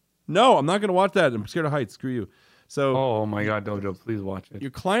Solo. No, I'm not going to watch that. I'm scared of heights. Screw you. So, oh my God, Dojo, please watch it. You're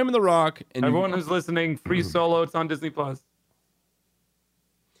climbing the rock, and everyone who's listening, Free Solo. It's on Disney Plus.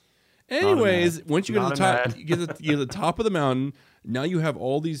 Anyways, once you get to the top, you get to the top of the mountain. Now you have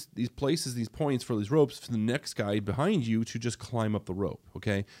all these places, these points for these ropes for the next guy behind you to just climb up the rope.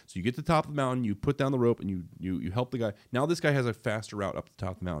 Okay, so you get to the top of the mountain, you put down the rope, and you help the guy. Now this guy has a faster route up the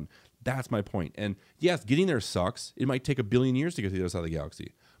top of the mountain. That's my point. And yes, getting there sucks. It might take 1 billion years to get to the other side of the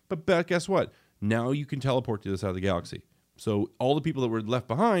galaxy. But guess what? Now you can teleport to the other side of the galaxy. So all the people that were left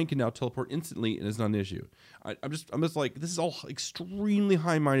behind can now teleport instantly, and it's not an issue. I'm just like, this is all extremely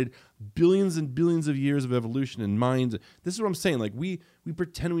high-minded, billions and billions of years of evolution and minds. This is what I'm saying. Like we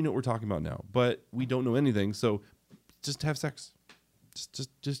pretend we know what we're talking about now, but we don't know anything. So just have sex.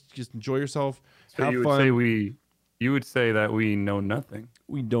 Just enjoy yourself. So have you would fun. You would say that we know nothing.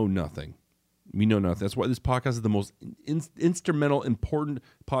 We know nothing. We know nothing. That's why this podcast is the most instrumental, important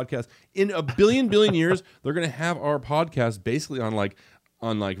podcast. In 1 billion years, they're going to have our podcast basically on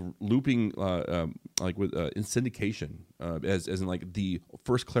looping, like with in syndication, as in like the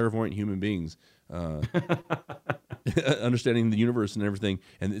first clairvoyant human beings, understanding the universe and everything.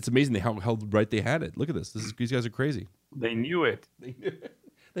 And it's amazing how right they had it. Look at this. These guys are crazy. They knew it.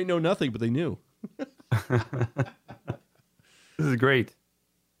 They know nothing, but they knew. This is great.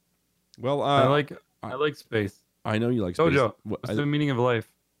 Well, I like space. I know you like space. Dojo, what's the meaning of life?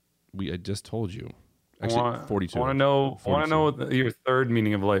 I just told you. Actually, 42. I want to know what your third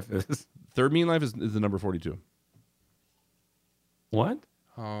meaning of life is. Third meaning of life is the number 42. What?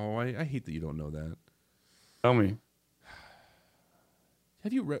 Oh, I hate that you don't know that. Tell me.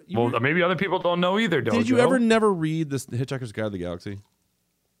 Have you read? Well, maybe other people don't know either. Dojo. Did you ever never read this Hitchhiker's Guide to the Galaxy?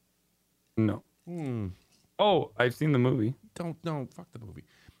 No. Oh, I've seen the movie. Fuck the movie.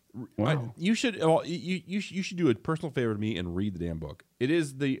 Wow. You should. Well, you should do a personal favor to me and read the damn book. It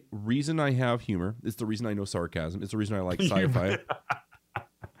is the reason I have humor. It's the reason I know sarcasm. It's the reason I like sci-fi.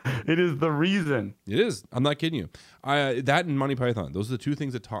 It is the reason. It is. I'm not kidding you. That and Monty Python. Those are the two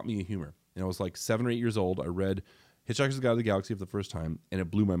things that taught me humor. And I was like 7 or 8 years old. I read Hitchhiker's Guide to the Galaxy for the first time, and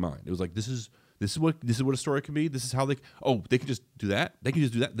it blew my mind. It was like, this is what a story can be. This is how they can just do that. They can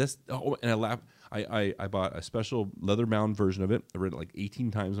just do that. And I laughed. I bought a special leather-bound version of it. I read it like 18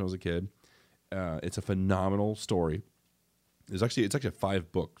 times when I was a kid. It's a phenomenal story. It's actually a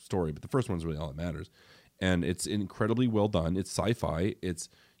 5-book story, but the first one's really all that matters. And it's incredibly well done. It's sci-fi. It's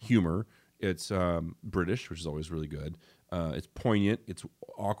humor. It's British, which is always really good. It's poignant. It's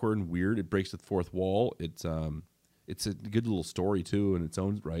awkward and weird. It breaks the fourth wall. It's a good little story too in its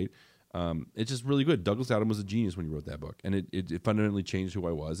own right. It's just really good. Douglas Adams was a genius when he wrote that book, and it fundamentally changed who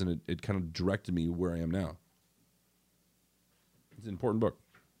I was, and it kind of directed me where I am now. It's an important book.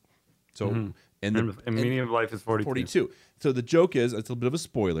 So, and meaning of life is 42. 42. So the joke is, it's a bit of a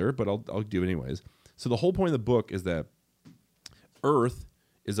spoiler, but I'll do it anyways. So the whole point of the book is that Earth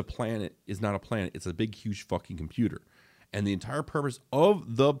is not a planet. It's a big, huge fucking computer, and the entire purpose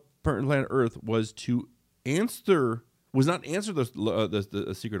of the planet Earth was not answer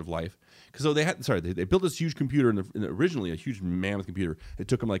the secret of life, because they built this huge computer originally a huge mammoth computer. It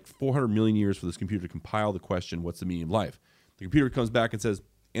took them like 400 million years for this computer to compile the question, what's the meaning of life? The computer comes back and says,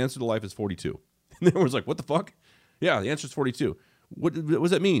 answer to life is 42. And everyone's like, what the fuck? Yeah, the answer is 42. What does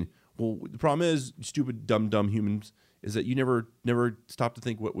that mean? Well, the problem is, stupid, dumb humans, is that you never stop to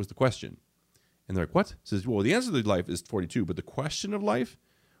think what was the question. And they're like, what? It says, well, the answer to life is 42, but the question of life,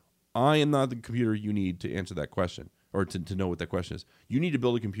 I am not the computer you need to answer that question, or to know what that question is. You need to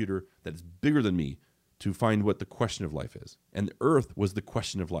build a computer that is bigger than me to find what the question of life is. And the Earth was the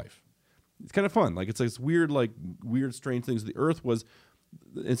question of life. It's kind of fun. Like, it's like this weird, strange things. The Earth was,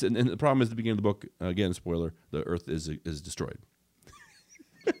 and the problem is, at the beginning of the book, again, spoiler, the Earth is destroyed.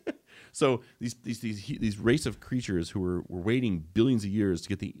 So these race of creatures who were waiting billions of years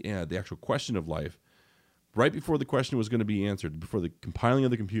to get the actual question of life, right before the question was going to be answered, before the compiling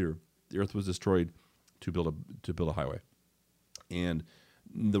of the computer, the Earth was destroyed to build a highway. And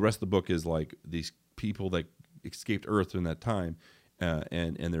the rest of the book is like these people that escaped Earth in that time,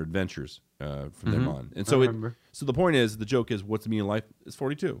 and their adventures from then on. And so so the point is, the joke is, what's the meaning of life? It's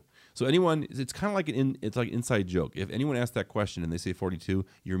 42. So it's kind of like an inside joke. If anyone asks that question and they say 42,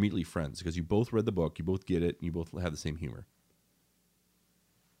 you're immediately friends, because you both read the book, you both get it, and you both have the same humor.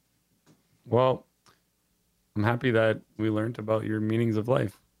 Well, I'm happy that we learned about your meanings of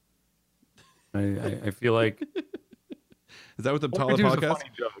life. I feel like... Is that what the title of the podcast?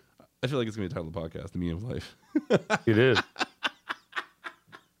 I feel like it's going to be the title of the podcast, The Meaning of Life. It is.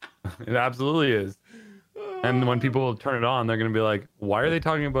 It absolutely is. And when people turn it on, they're going to be like, why are they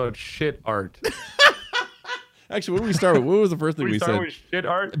talking about shit art? Actually, what did we start with? What was the first thing we said? With shit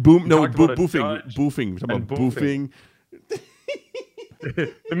art? Boofing. Boofing. We're talking about boofing.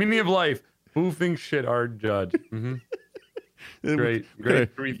 The meaning of life. Boofing shit art judge. Mm-hmm.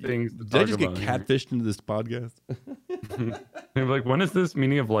 Great 3 things to talk about. Did I just get catfished into this podcast? They're like, when does this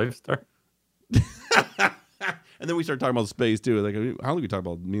meaning of life start? And then we start talking about space too. Like, how long did we talk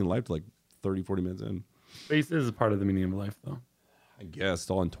about meaning of life to like 30, 40 minutes in? Space is a part of the meaning of life, though. I guess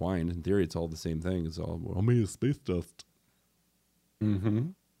it's all entwined. In theory, it's all the same thing. It's all made of space dust. Mm-hmm.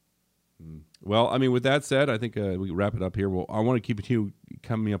 Well, I mean, with that said, I think we can wrap it up here. Well, I want to keep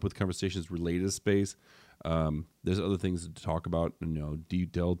coming up with conversations related to space. There's other things to talk about,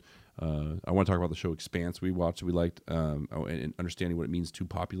 detailed. I want to talk about the show Expanse we watched, we liked, and understanding what it means to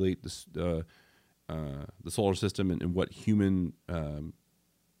populate this, the solar system, and what human, our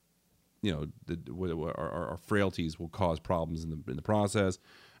frailties will cause problems in the process.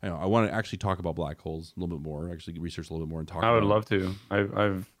 I want to actually talk about black holes a little bit more. Actually, research a little bit more and talk. I would love to.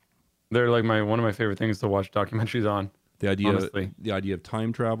 They're like one of my favorite things to watch documentaries on. The idea of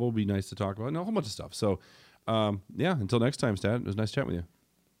time travel would be nice to talk about, and a whole bunch of stuff. So, until next time, Stat, it was nice chatting with you.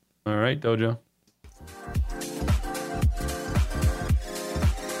 All right, Dojo.